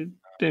 you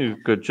do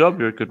a good job.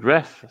 You're a good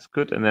ref. That's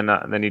good. And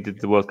then he did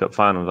the World Cup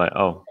final. I was like,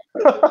 oh,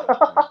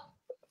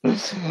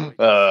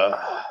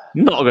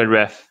 not a good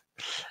ref.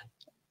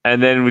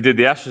 And then we did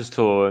the Ashes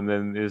tour, and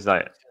then it was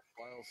like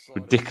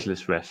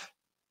ridiculous ref.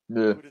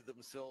 Yeah. Acquitted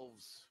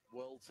themselves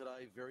well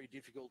today. Very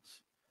difficult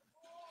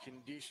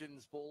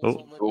conditions. Balls Oh.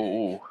 on the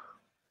Ooh. deck.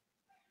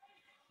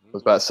 I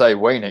was about to say,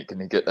 Wayne ain't going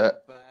to get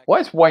that. Why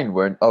is Wayne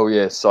wearing... Oh,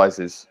 yeah,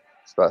 sizes. I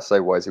was about to say,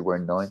 why is he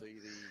wearing 9? See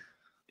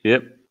the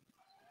Yep.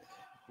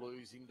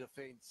 Blues in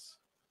defence.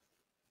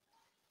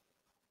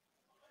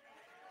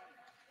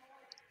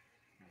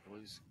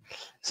 Blues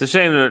It's a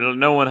shame that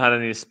no one had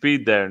any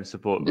speed there in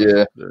support.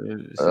 Yeah.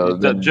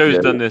 Joe's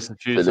yeah. done this a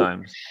few Philip.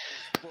 times.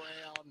 Brown.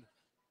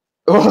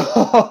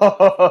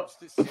 Oh,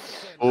 To Simpson.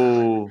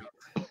 Oh,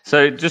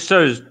 so it just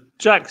shows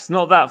Jack's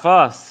not that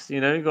fast. You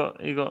know,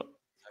 he got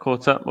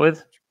caught up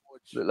with.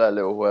 look at that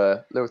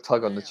little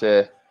tug on the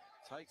chair.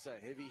 Takes a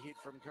heavy hit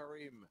from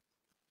Karim.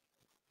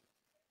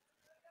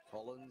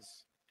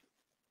 Collins.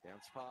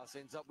 Bounce pass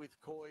ends up with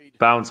Coyd.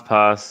 Bounce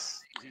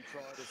pass. Easy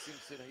try to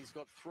Simpson. He's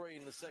got 3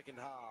 in the second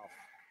half.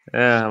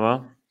 Yeah,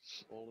 well,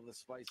 All in the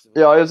space of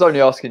Yeah, I was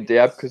only asking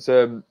Diab because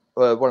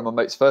one of my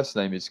mates' first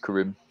name is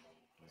Karim.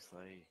 as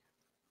they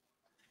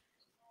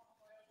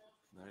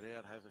no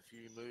doubt have a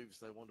few moves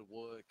they want to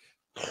work.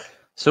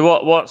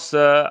 so what's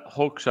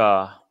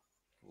Hochar?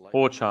 late.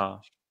 Hochar.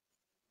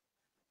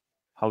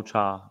 I don't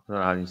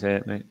know how you say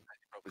it, mate.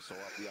 Probably saw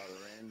up the other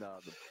end.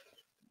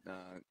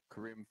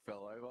 Karim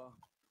fell over.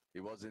 He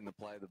was in the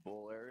play the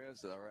ball area,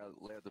 so they were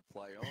allowed to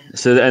play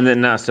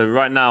on. So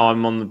right now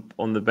I'm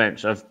on the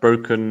bench. I've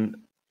broken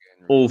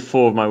all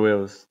 4 of my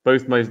wheels,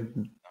 both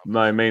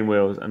my main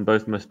wheels and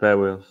both my spare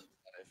wheels.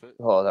 Effort.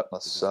 Oh, that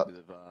must Just a suck. bit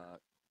of,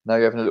 Now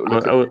you're having a little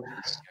look at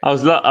I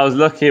was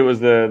lucky it was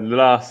the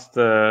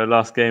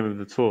last game of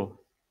the tour.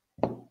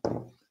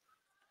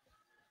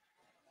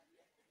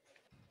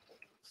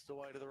 Still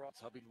away to the right.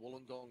 Hub in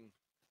Wollongong.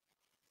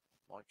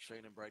 Mike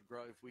Sheen and Brad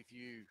Grove with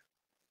you.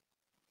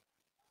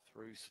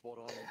 Through spot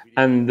on video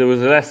And there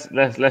was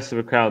less of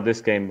a crowd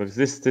this game because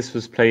this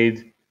was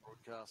played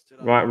broadcast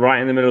today. right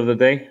in the middle of the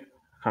day.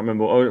 I can't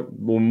remember. Or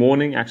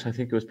morning. Actually, I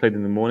think it was played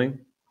in the morning.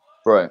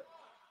 Right.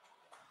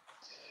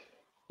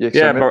 Yeah, 'cause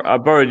Yeah, I remember- I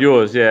borrowed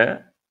yours.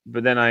 Yeah,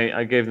 but then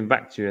I gave them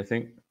back to you. I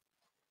think.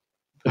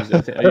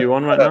 Are you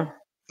on right now?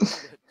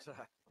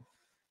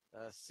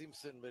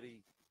 Simpson, but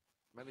he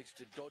managed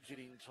to dodge it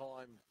in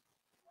time.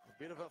 A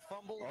bit of a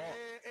fumble there.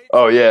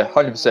 Oh, yeah,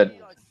 100%.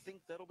 I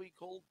think that'll be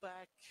called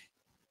back.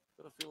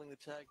 Got a feeling the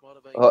tag might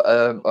have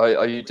been.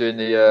 Are you doing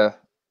the...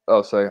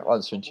 Oh, sorry,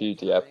 answering to you,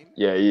 Diab.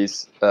 Yeah,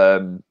 he's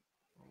going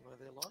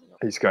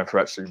for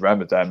actually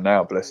Ramadan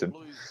now, bless him.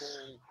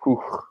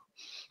 Whew.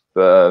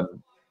 But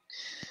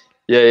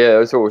yeah,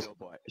 it's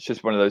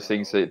just one of those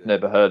things that you've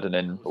never heard, and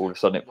then all of a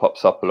sudden it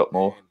pops up a lot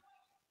more.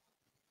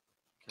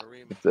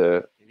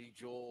 The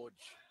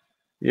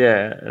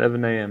Yeah,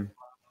 11 a.m.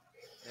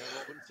 Now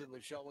Robinson,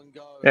 the show and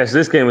go. Yeah, so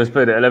this game was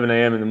played at 11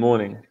 a.m. in the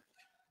morning.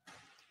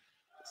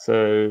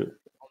 So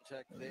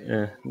Contact there.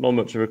 yeah, not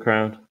much of a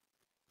crowd.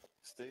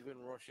 Stephen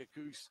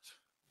Rochekust is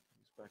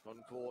back on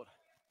court.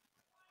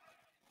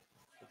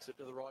 Puts it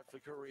to the right for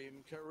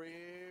Karim.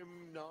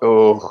 Karim, no.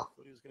 Oh, Thought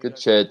he was gonna good go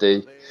chair, for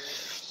D. there.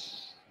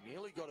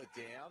 Nearly got it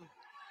down.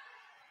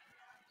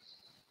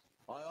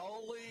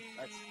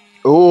 Ioli.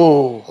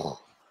 Oh,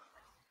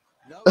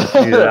 No.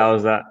 He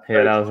allows that. He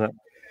allows that.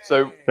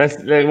 so Let's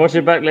watch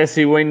it back. Let's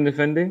see Wayne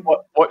defending.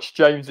 watch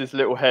James's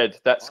little head.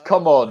 That's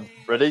come on.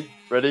 Ready,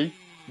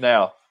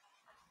 now.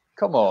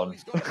 Come on.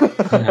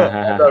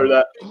 I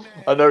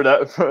know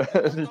that for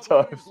any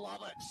time.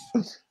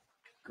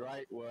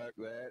 Great work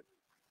there.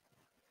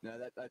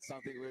 That's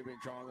something we've been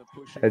trying to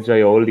push.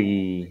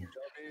 Ajayoli.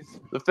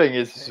 The thing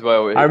is as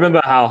well. I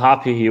remember how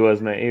happy he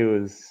was, mate. He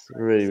was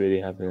really, really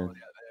happy. Out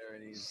there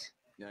and he's,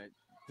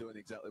 doing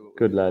exactly what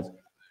Good lad.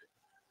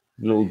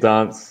 Little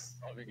dance.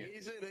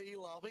 Isn't he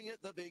loving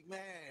it, the big man?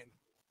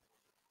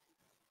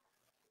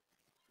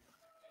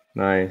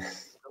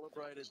 Nice.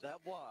 Celebrated that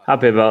one.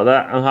 Happy about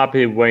that. I'm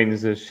happy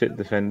Wayne's a shit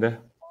defender.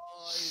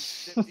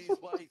 Stepped his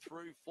way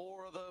through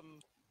 4 of them.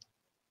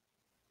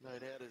 No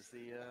doubt as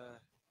the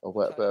I'll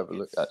wait a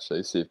look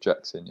actually, see if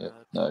Jack's in yet.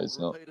 No, he's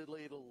not.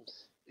 repeatedly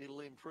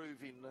it'll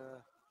improve in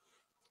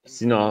Has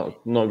he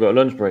not got a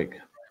lunch break?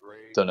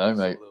 Don't know,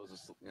 mate.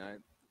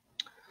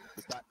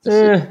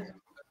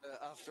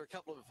 After a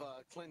couple of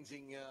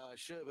cleansing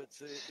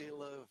sherbets,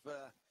 he'll have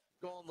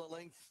gone the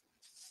length,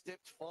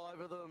 stepped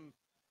 5 of them,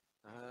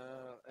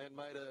 and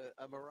made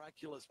a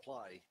miraculous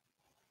play,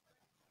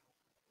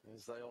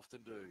 as they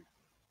often do.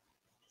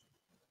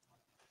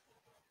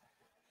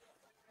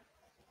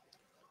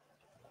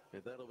 Yeah,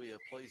 that'll be a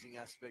pleasing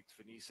aspect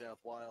for New South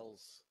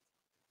Wales.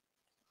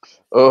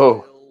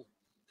 Oh.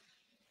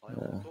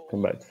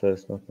 Come back to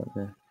first off,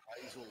 yeah.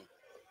 Hazel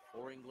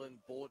for England,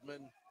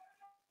 Boardman.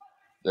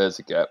 There's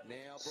a gap.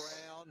 Now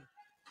Brown.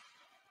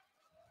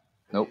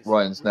 Nope,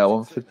 Ryan's now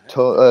on for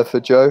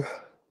Joe.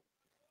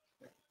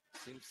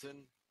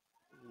 Simpson.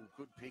 Ooh,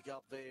 good pick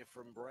up there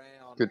from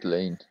Brown. Good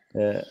lean.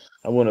 Yeah,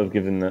 I wouldn't have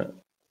given that.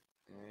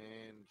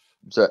 And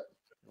Is that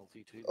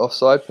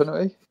offside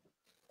penalty?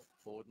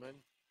 Boardman.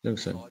 I think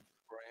so. Brown.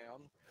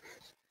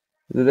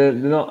 They're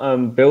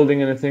not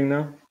building anything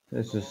now.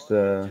 It's just.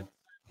 Tag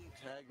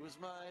was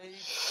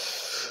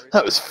made.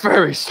 That was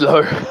very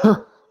slow.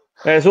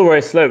 Yeah, it's all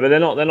very slow, but they're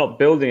not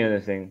building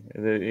anything.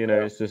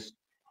 It's just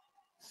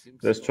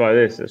let's try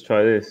this.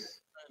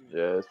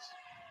 Yes.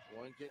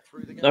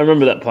 I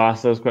remember that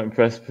pass. I was quite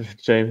impressed with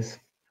James.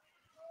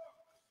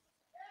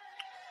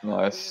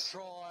 Nice.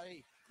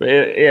 But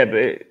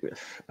I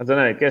don't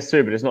know. It gets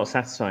through, but it's not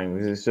satisfying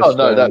because it's just. Oh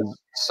no, that's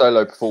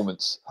solo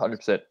performance,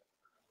 100%.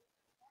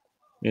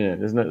 Yeah,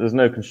 there's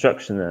no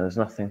construction there. There's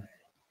nothing.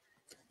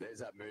 There's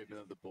that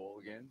movement of the ball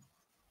again.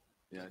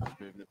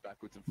 Just moving it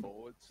backwards and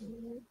forwards.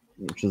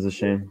 Which is a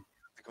shame.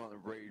 To kind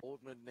of read.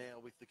 Boardman now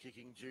with the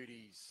kicking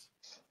duties.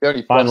 The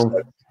only final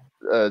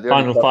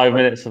 5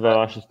 minutes of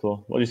our Ashes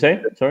tour. What did you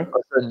say? Sorry.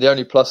 The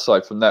only plus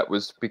side from that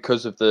was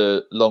because of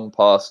the long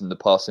pass and the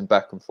passing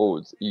back and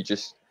forwards.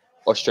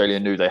 Australia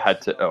knew they had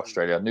to.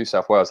 New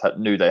South Wales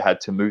knew they had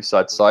to move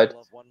side to side.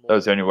 That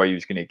was the only way you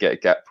was going to get a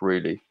gap,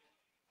 really.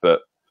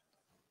 But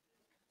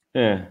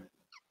yeah,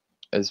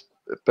 there's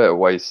better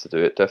ways to do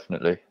it,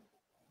 definitely.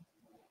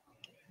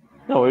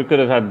 No, we could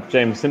have had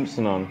James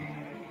Simpson on.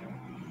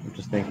 I'm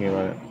just thinking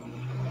about it.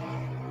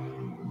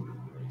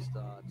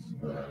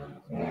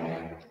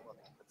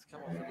 Let's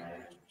come off an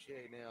English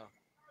chair now.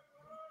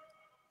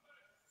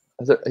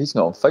 He's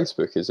not on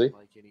Facebook, is he?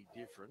 Make any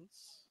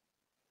difference?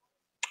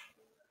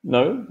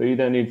 No, but you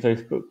don't need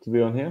Facebook to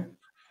be on here.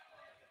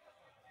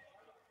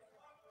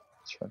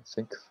 Trying to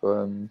think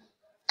of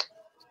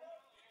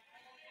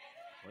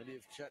Plenty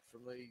of chat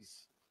from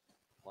these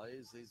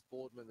players. There's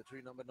Boardman, the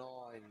 2 number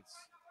 9s.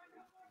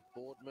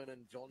 Boardman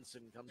and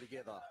Johnson come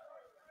together.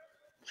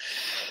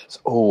 It's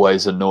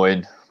always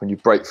annoying when you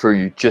break through.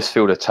 You just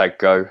feel the tag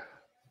go.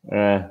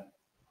 Yeah.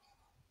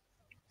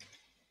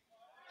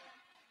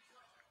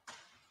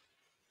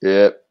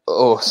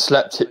 Oh,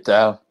 slapped it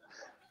down.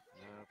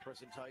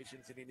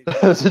 Presentations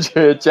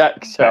in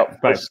Jack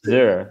shout. Back to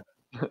 0.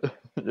 Yeah.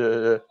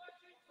 No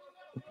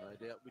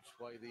doubt which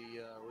way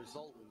the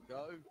result will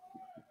go.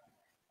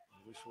 I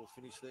wish we'll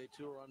finish their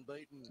tour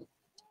unbeaten.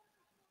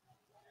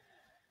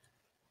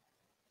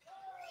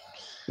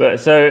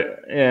 But so,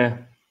 yeah.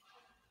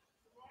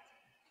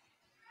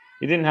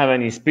 He didn't have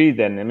any speed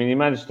then. I mean, he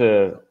managed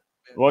to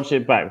watch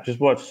it back. Just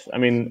watch. I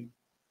mean,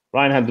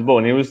 Ryan had the ball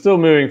and he was still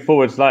moving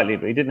forward slightly,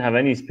 but he didn't have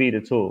any speed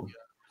at all.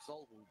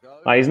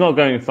 Like, he's not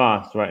going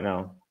fast right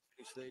now.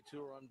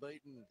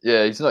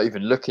 Yeah, he's not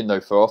even looking, though,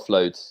 for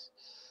offloads.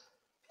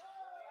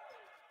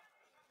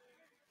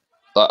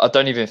 Like, I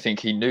don't even think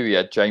he knew he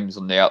had James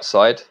on the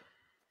outside.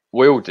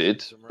 Will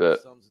did,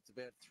 but...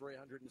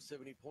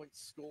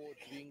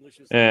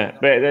 Yeah,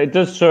 but it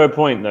does show a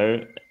point,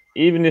 though.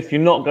 Even if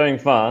you're not going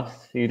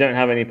fast, you don't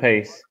have any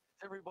pace,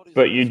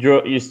 but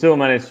you still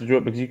manage to draw,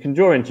 because you can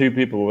draw in 2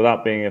 people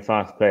without being a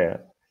fast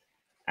player,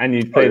 and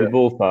you play the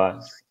ball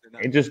fast.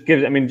 It just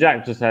gives... I mean,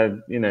 Jack just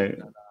had,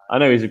 I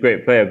know he's a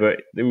great player,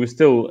 but it was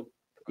still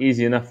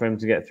easy enough for him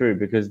to get through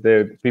because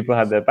people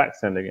had their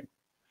backs turned again.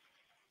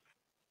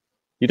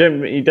 You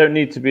don't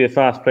need to be a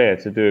fast player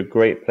to do a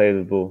great play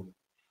with the ball.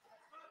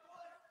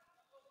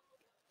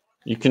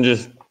 You can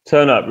just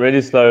turn up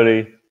really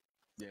slowly,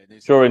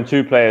 draw in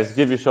 2 players,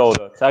 give your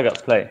shoulder, tag up,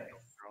 play.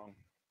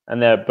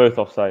 And they're both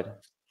offside.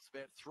 It's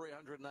about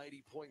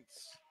 380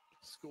 points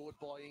scored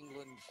by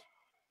England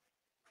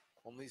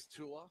on this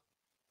tour.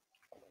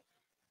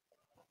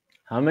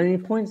 How many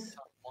points?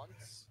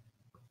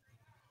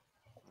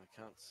 I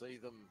can't see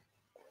them.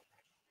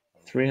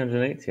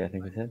 380, I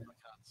think he said.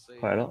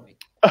 Quite a lot.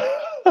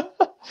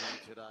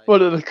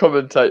 One of the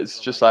commentators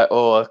just like,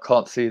 oh, I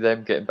can't see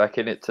them getting back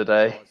in it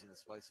today.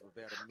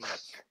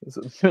 There's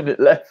a minute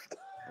left.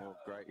 Oh,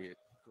 great hit.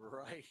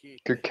 Great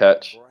hit. Good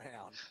catch. Brown.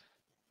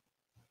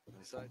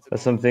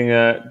 That's something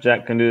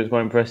Jack can do that's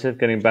quite impressive,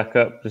 getting back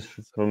up just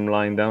from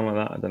lying down like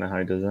that. I don't know how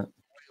he does that.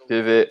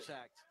 Give it.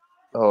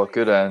 Oh,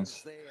 good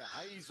hands.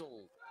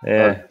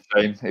 Yeah.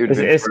 Shame. He would have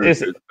been through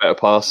a better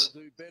pass.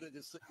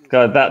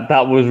 God,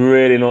 that was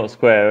really not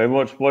square. I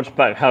mean, watch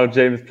back how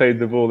James played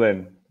the ball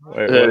then.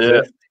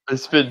 Yeah. It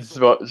spins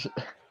much.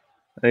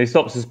 And he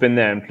stops the spin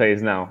there and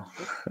plays now.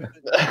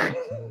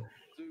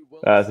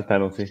 That's a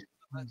penalty.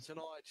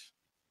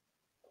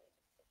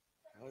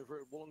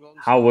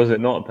 How was it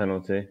not a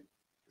penalty?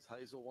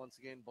 Hazel once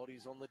again,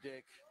 bodies on the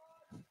deck.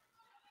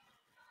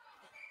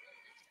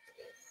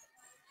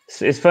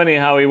 It's funny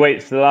how he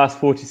waits for the last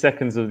 40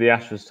 seconds of the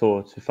Ashes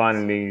tour to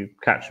finally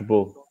catch a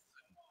ball.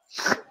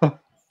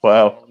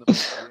 Wow.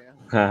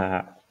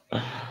 I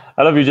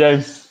love you,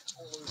 James.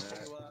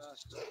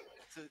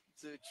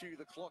 To chew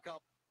the clock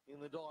up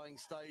in the dying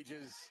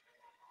stages.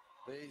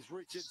 There's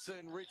Richardson.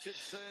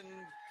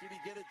 Did he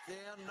get it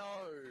down?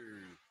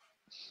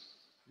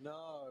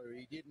 No,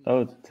 he didn't.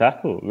 Oh,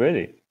 tackle,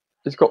 really?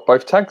 He's got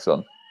both tags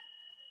on.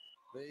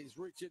 There's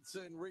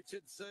Richardson.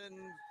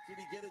 Did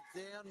he get it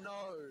down?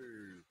 No.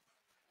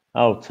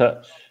 Oh,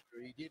 touch.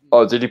 He didn't.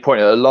 Oh, did he point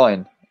at a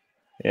line?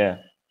 Yeah.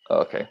 Oh,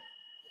 okay.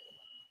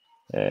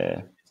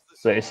 Yeah.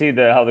 But you see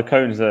how the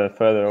cones are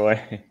further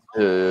away.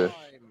 Yeah.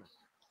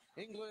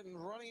 England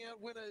running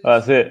out winners.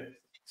 That's it.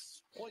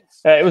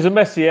 It was a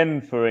messy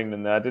end for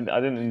England there. I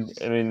mean,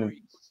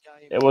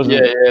 it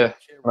wasn't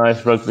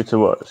nice rugby to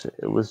watch.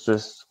 It was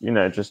just,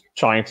 just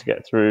trying to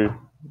get through.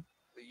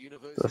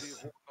 But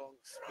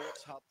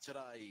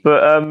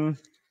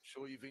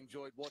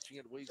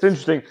it's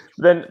interesting.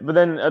 But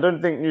then I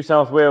don't think New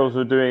South Wales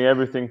were doing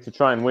everything to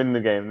try and win the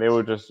game. They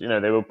were just,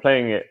 they were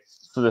playing it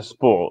for the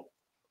sport.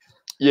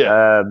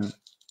 Yeah.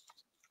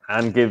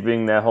 And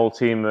giving their whole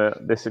team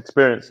this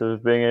experience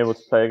of being able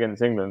to play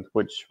against England,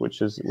 which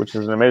is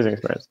an amazing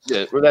experience.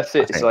 Yeah, well, that's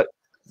it. It's like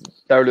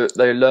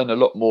they learn a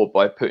lot more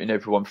by putting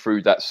everyone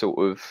through that sort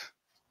of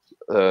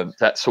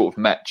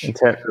match.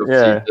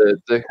 The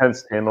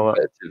intensity and all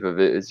that of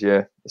it is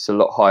it's a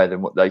lot higher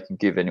than what they can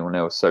give anyone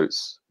else. So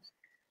it's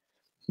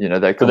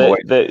they come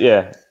away.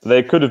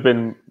 They could have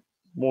been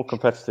more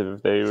competitive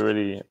if they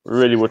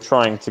really were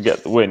trying to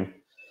get the win.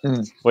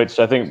 Which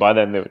I think by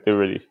then they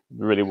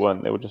really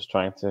weren't. They were just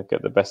trying to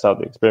get the best out of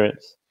the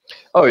experience.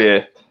 Oh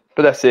yeah,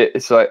 but that's it.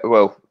 It's like,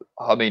 well,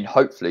 I mean,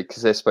 hopefully,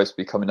 because they're supposed to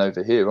be coming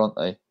over here, aren't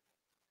they?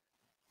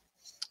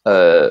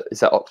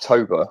 Is that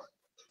October?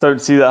 Don't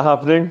see that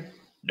happening.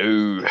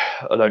 No,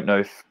 I don't know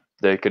if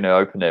they're going to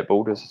open their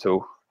borders at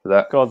all for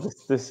that. God,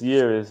 this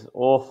year is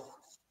awful.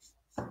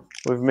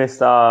 We've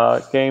missed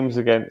our games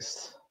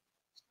against.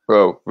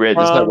 Well, really,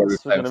 there's no way we're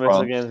going to miss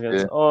our games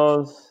against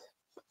Oz.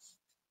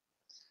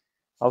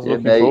 I was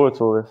looking forward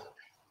to all this.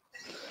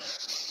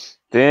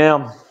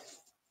 Damn.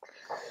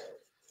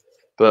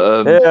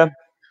 But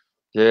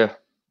yeah.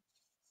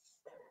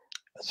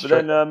 But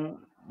then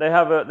they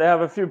have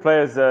a few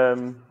players. I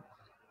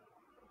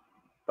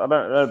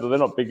don't know, but they're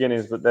not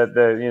beginners, but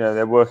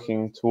they're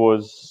working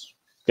towards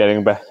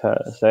getting better.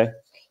 I'd say.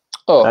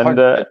 Oh, and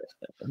it'd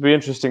be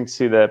interesting to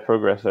see their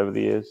progress over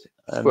the years.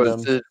 And, well,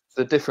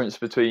 the difference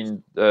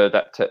between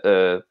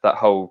that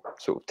whole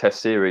sort of Test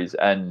series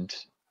and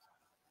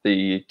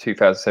the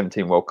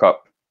 2017 World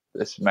Cup,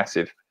 it's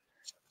massive.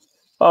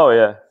 Oh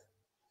yeah,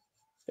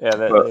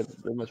 they're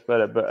much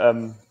better,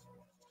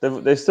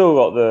 but they still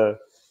got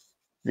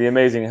the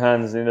amazing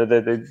hands. They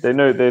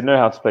know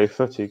how to play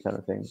footy kind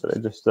of thing, but they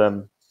just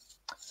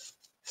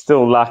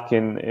still lack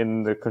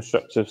in the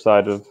constructive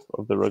side of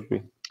the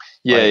rugby.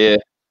 Yeah.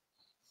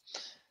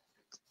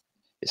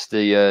 It's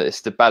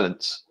the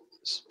balance.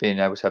 It's being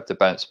able to have the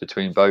balance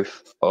between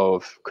both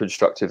of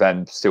constructive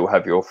and still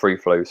have your free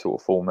flow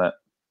sort of format.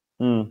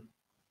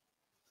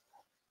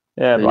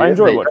 Yeah, but I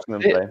enjoy watching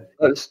them play.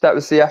 That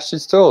was the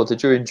Ashes tour.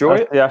 Did you enjoy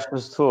it? The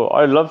Ashes tour.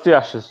 I loved the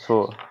Ashes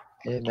tour.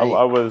 Yeah,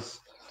 I was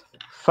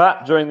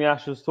fat during the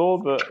Ashes tour,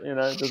 but it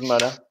doesn't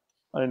matter.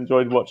 I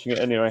enjoyed watching it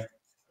anyway.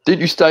 Didn't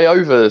you stay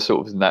over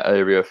sort of in that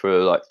area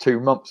for like 2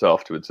 months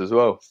afterwards as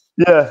well?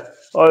 Yeah.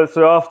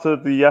 So after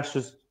the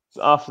Ashes,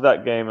 after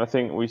that game, I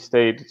think we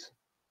stayed.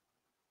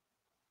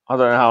 I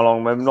don't know how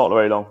long. Maybe not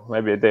very long.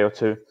 Maybe a day or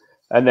two.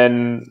 And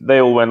then they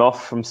all went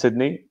off from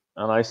Sydney,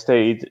 and I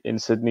stayed in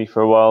Sydney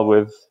for a while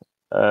with.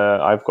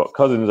 I've got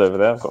cousins over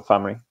there. I've got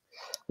family.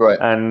 Right.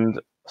 And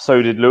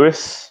so did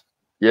Lewis.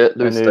 Yeah,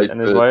 Lewis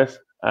and his wife.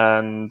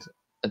 And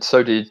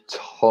so did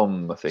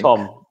Tom, I think.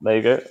 Tom, there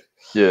you go.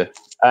 Yeah.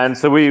 And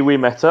so we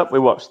met up. We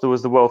watched. There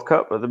was the World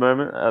Cup at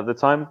the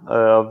time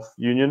of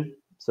Union.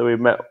 So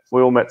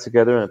we all met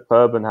together in a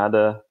pub and had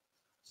a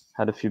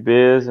few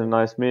beers and a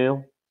nice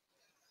meal.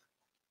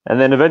 And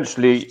then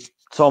eventually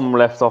Tom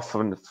left off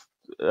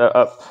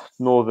up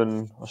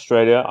northern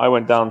Australia. I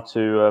went down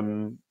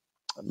to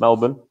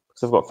Melbourne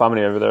because I've got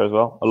family over there as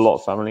well. A lot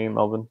of family in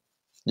Melbourne.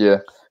 Yeah.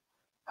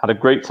 Had a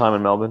great time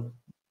in Melbourne.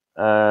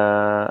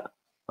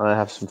 I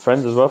have some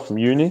friends as well from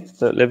uni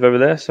that live over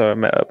there, so I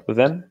met up with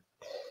them.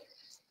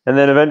 And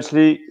then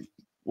eventually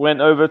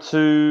went over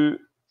to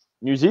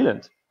New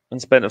Zealand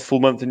and spent a full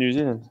month in New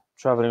Zealand,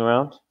 traveling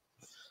around.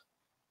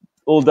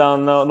 All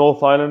down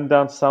North Island,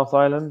 down to South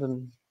Island,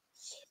 and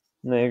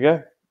there you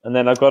go. And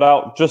then I got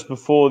out just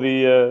before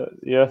the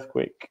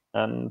earthquake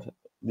and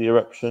the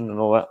eruption and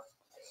all that.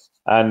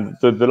 And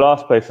the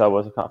last place I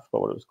was, I can't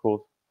forget what it was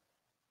called,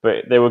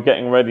 but they were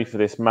getting ready for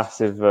this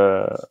massive,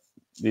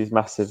 these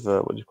massive,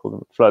 what do you call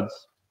them,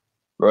 floods.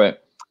 Right.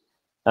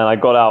 And I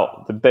got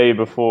out the day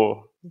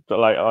before.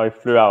 Like I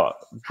flew out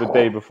the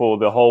day before.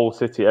 The whole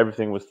city,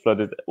 everything was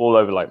flooded all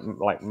over,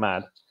 like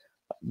mad.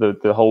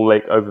 The whole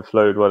lake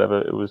overflowed.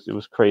 Whatever, it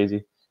was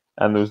crazy.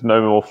 And there was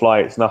no more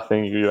flights,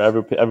 nothing.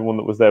 Everyone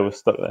that was there was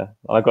stuck there.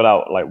 And I got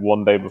out like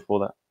one day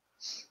before that.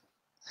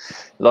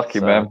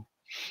 Lucky man,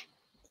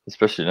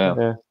 especially now.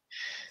 Yeah.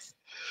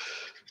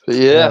 But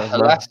yeah,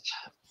 alas.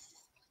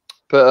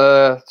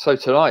 But so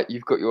tonight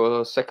you've got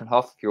your second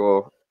half of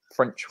your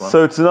French one.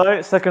 So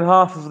tonight, second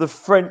half of the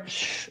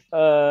French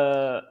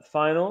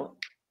final.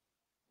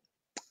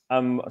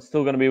 I'm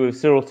still going to be with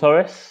Cyril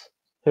Torres,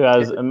 who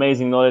has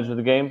amazing knowledge of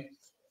the game.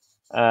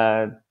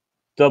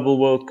 Double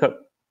World Cup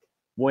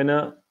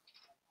winner.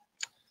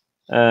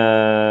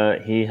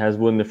 He has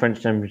won the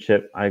French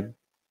Championship. I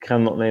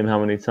cannot name how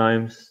many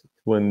times.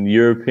 Won the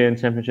European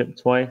Championship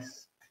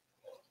twice.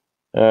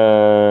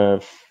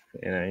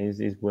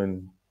 He's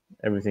won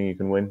everything you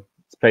can win.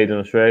 He's played in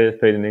Australia. He's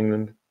played in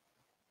England.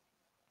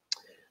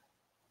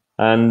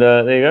 And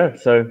there you go.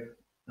 So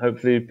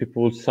hopefully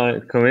people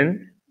will come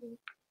in.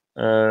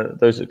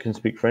 Those that can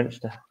speak French,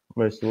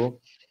 most of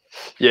all.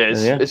 Yeah,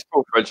 it's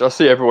full French. I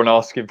see everyone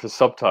asking for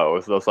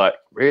subtitles, and I was like,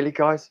 really,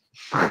 guys?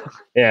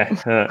 Yeah.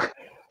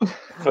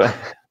 But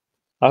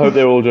I hope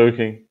they're all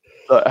joking.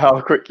 Like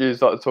how quick you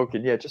started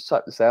talking. Yeah, just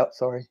type this out.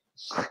 Sorry.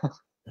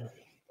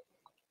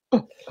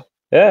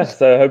 Yeah,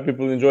 so I hope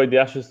people enjoyed the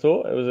Ashes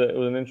tour. It was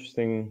an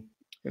interesting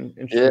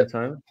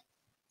time.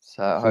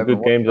 Some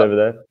good games over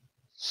there.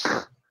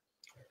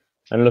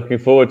 And looking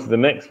forward to the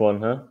next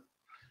one, huh?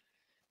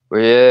 Well,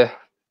 yeah.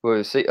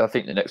 We'll see. I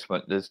think the next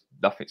one, there's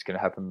nothing's going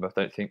to happen. I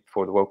don't think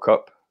before the World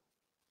Cup.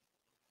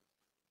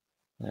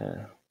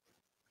 Yeah.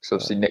 So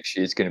obviously next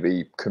year is going to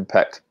be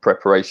compact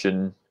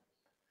preparation.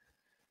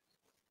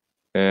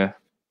 Yeah.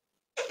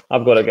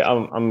 I've got to get.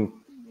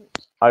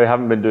 I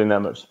haven't been doing that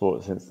much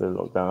sport since the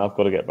lockdown. I've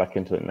got to get back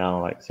into it now,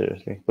 like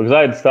seriously, because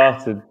I had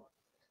started,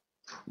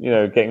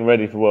 getting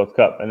ready for World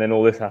Cup, and then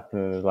all this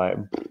happened, and it was like.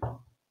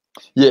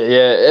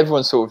 Yeah.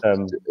 Everyone sort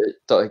of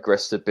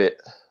digressed a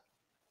bit,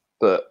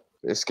 but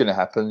it's going to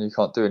happen. You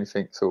can't do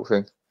anything, sort of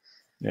thing.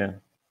 Yeah.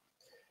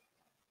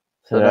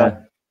 So,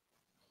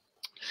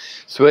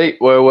 sweet.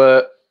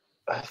 Well,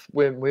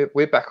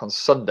 we're back on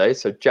Sunday,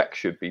 so Jack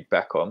should be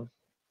back on.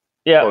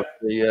 Yeah.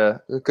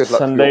 Good luck.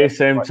 Sunday,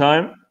 same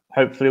time.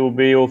 Hopefully, we'll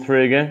be all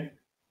three again.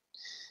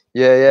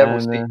 Yeah.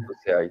 We'll see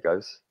how he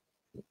goes.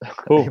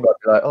 Cool. He might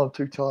be like, "Oh, I'm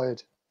too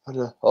tired.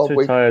 Too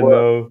tired,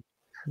 no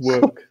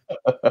work."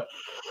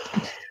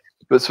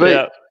 But sweet.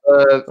 Yeah.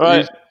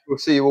 Right. We'll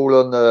see you all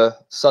on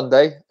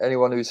Sunday.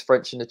 Anyone who's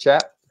French in the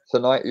chat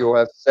tonight, you'll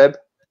have Seb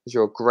as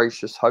your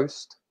gracious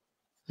host.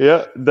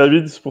 Yeah,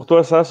 David, c'est pour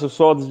toi ça, ce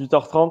soir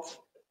 18h30.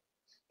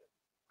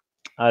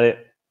 Allez.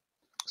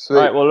 Sweet.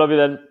 All right, well, love you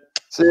then.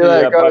 See you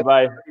later, guys.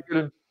 Bye.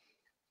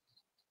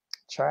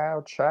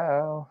 Ciao,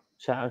 ciao.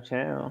 Ciao,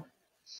 ciao.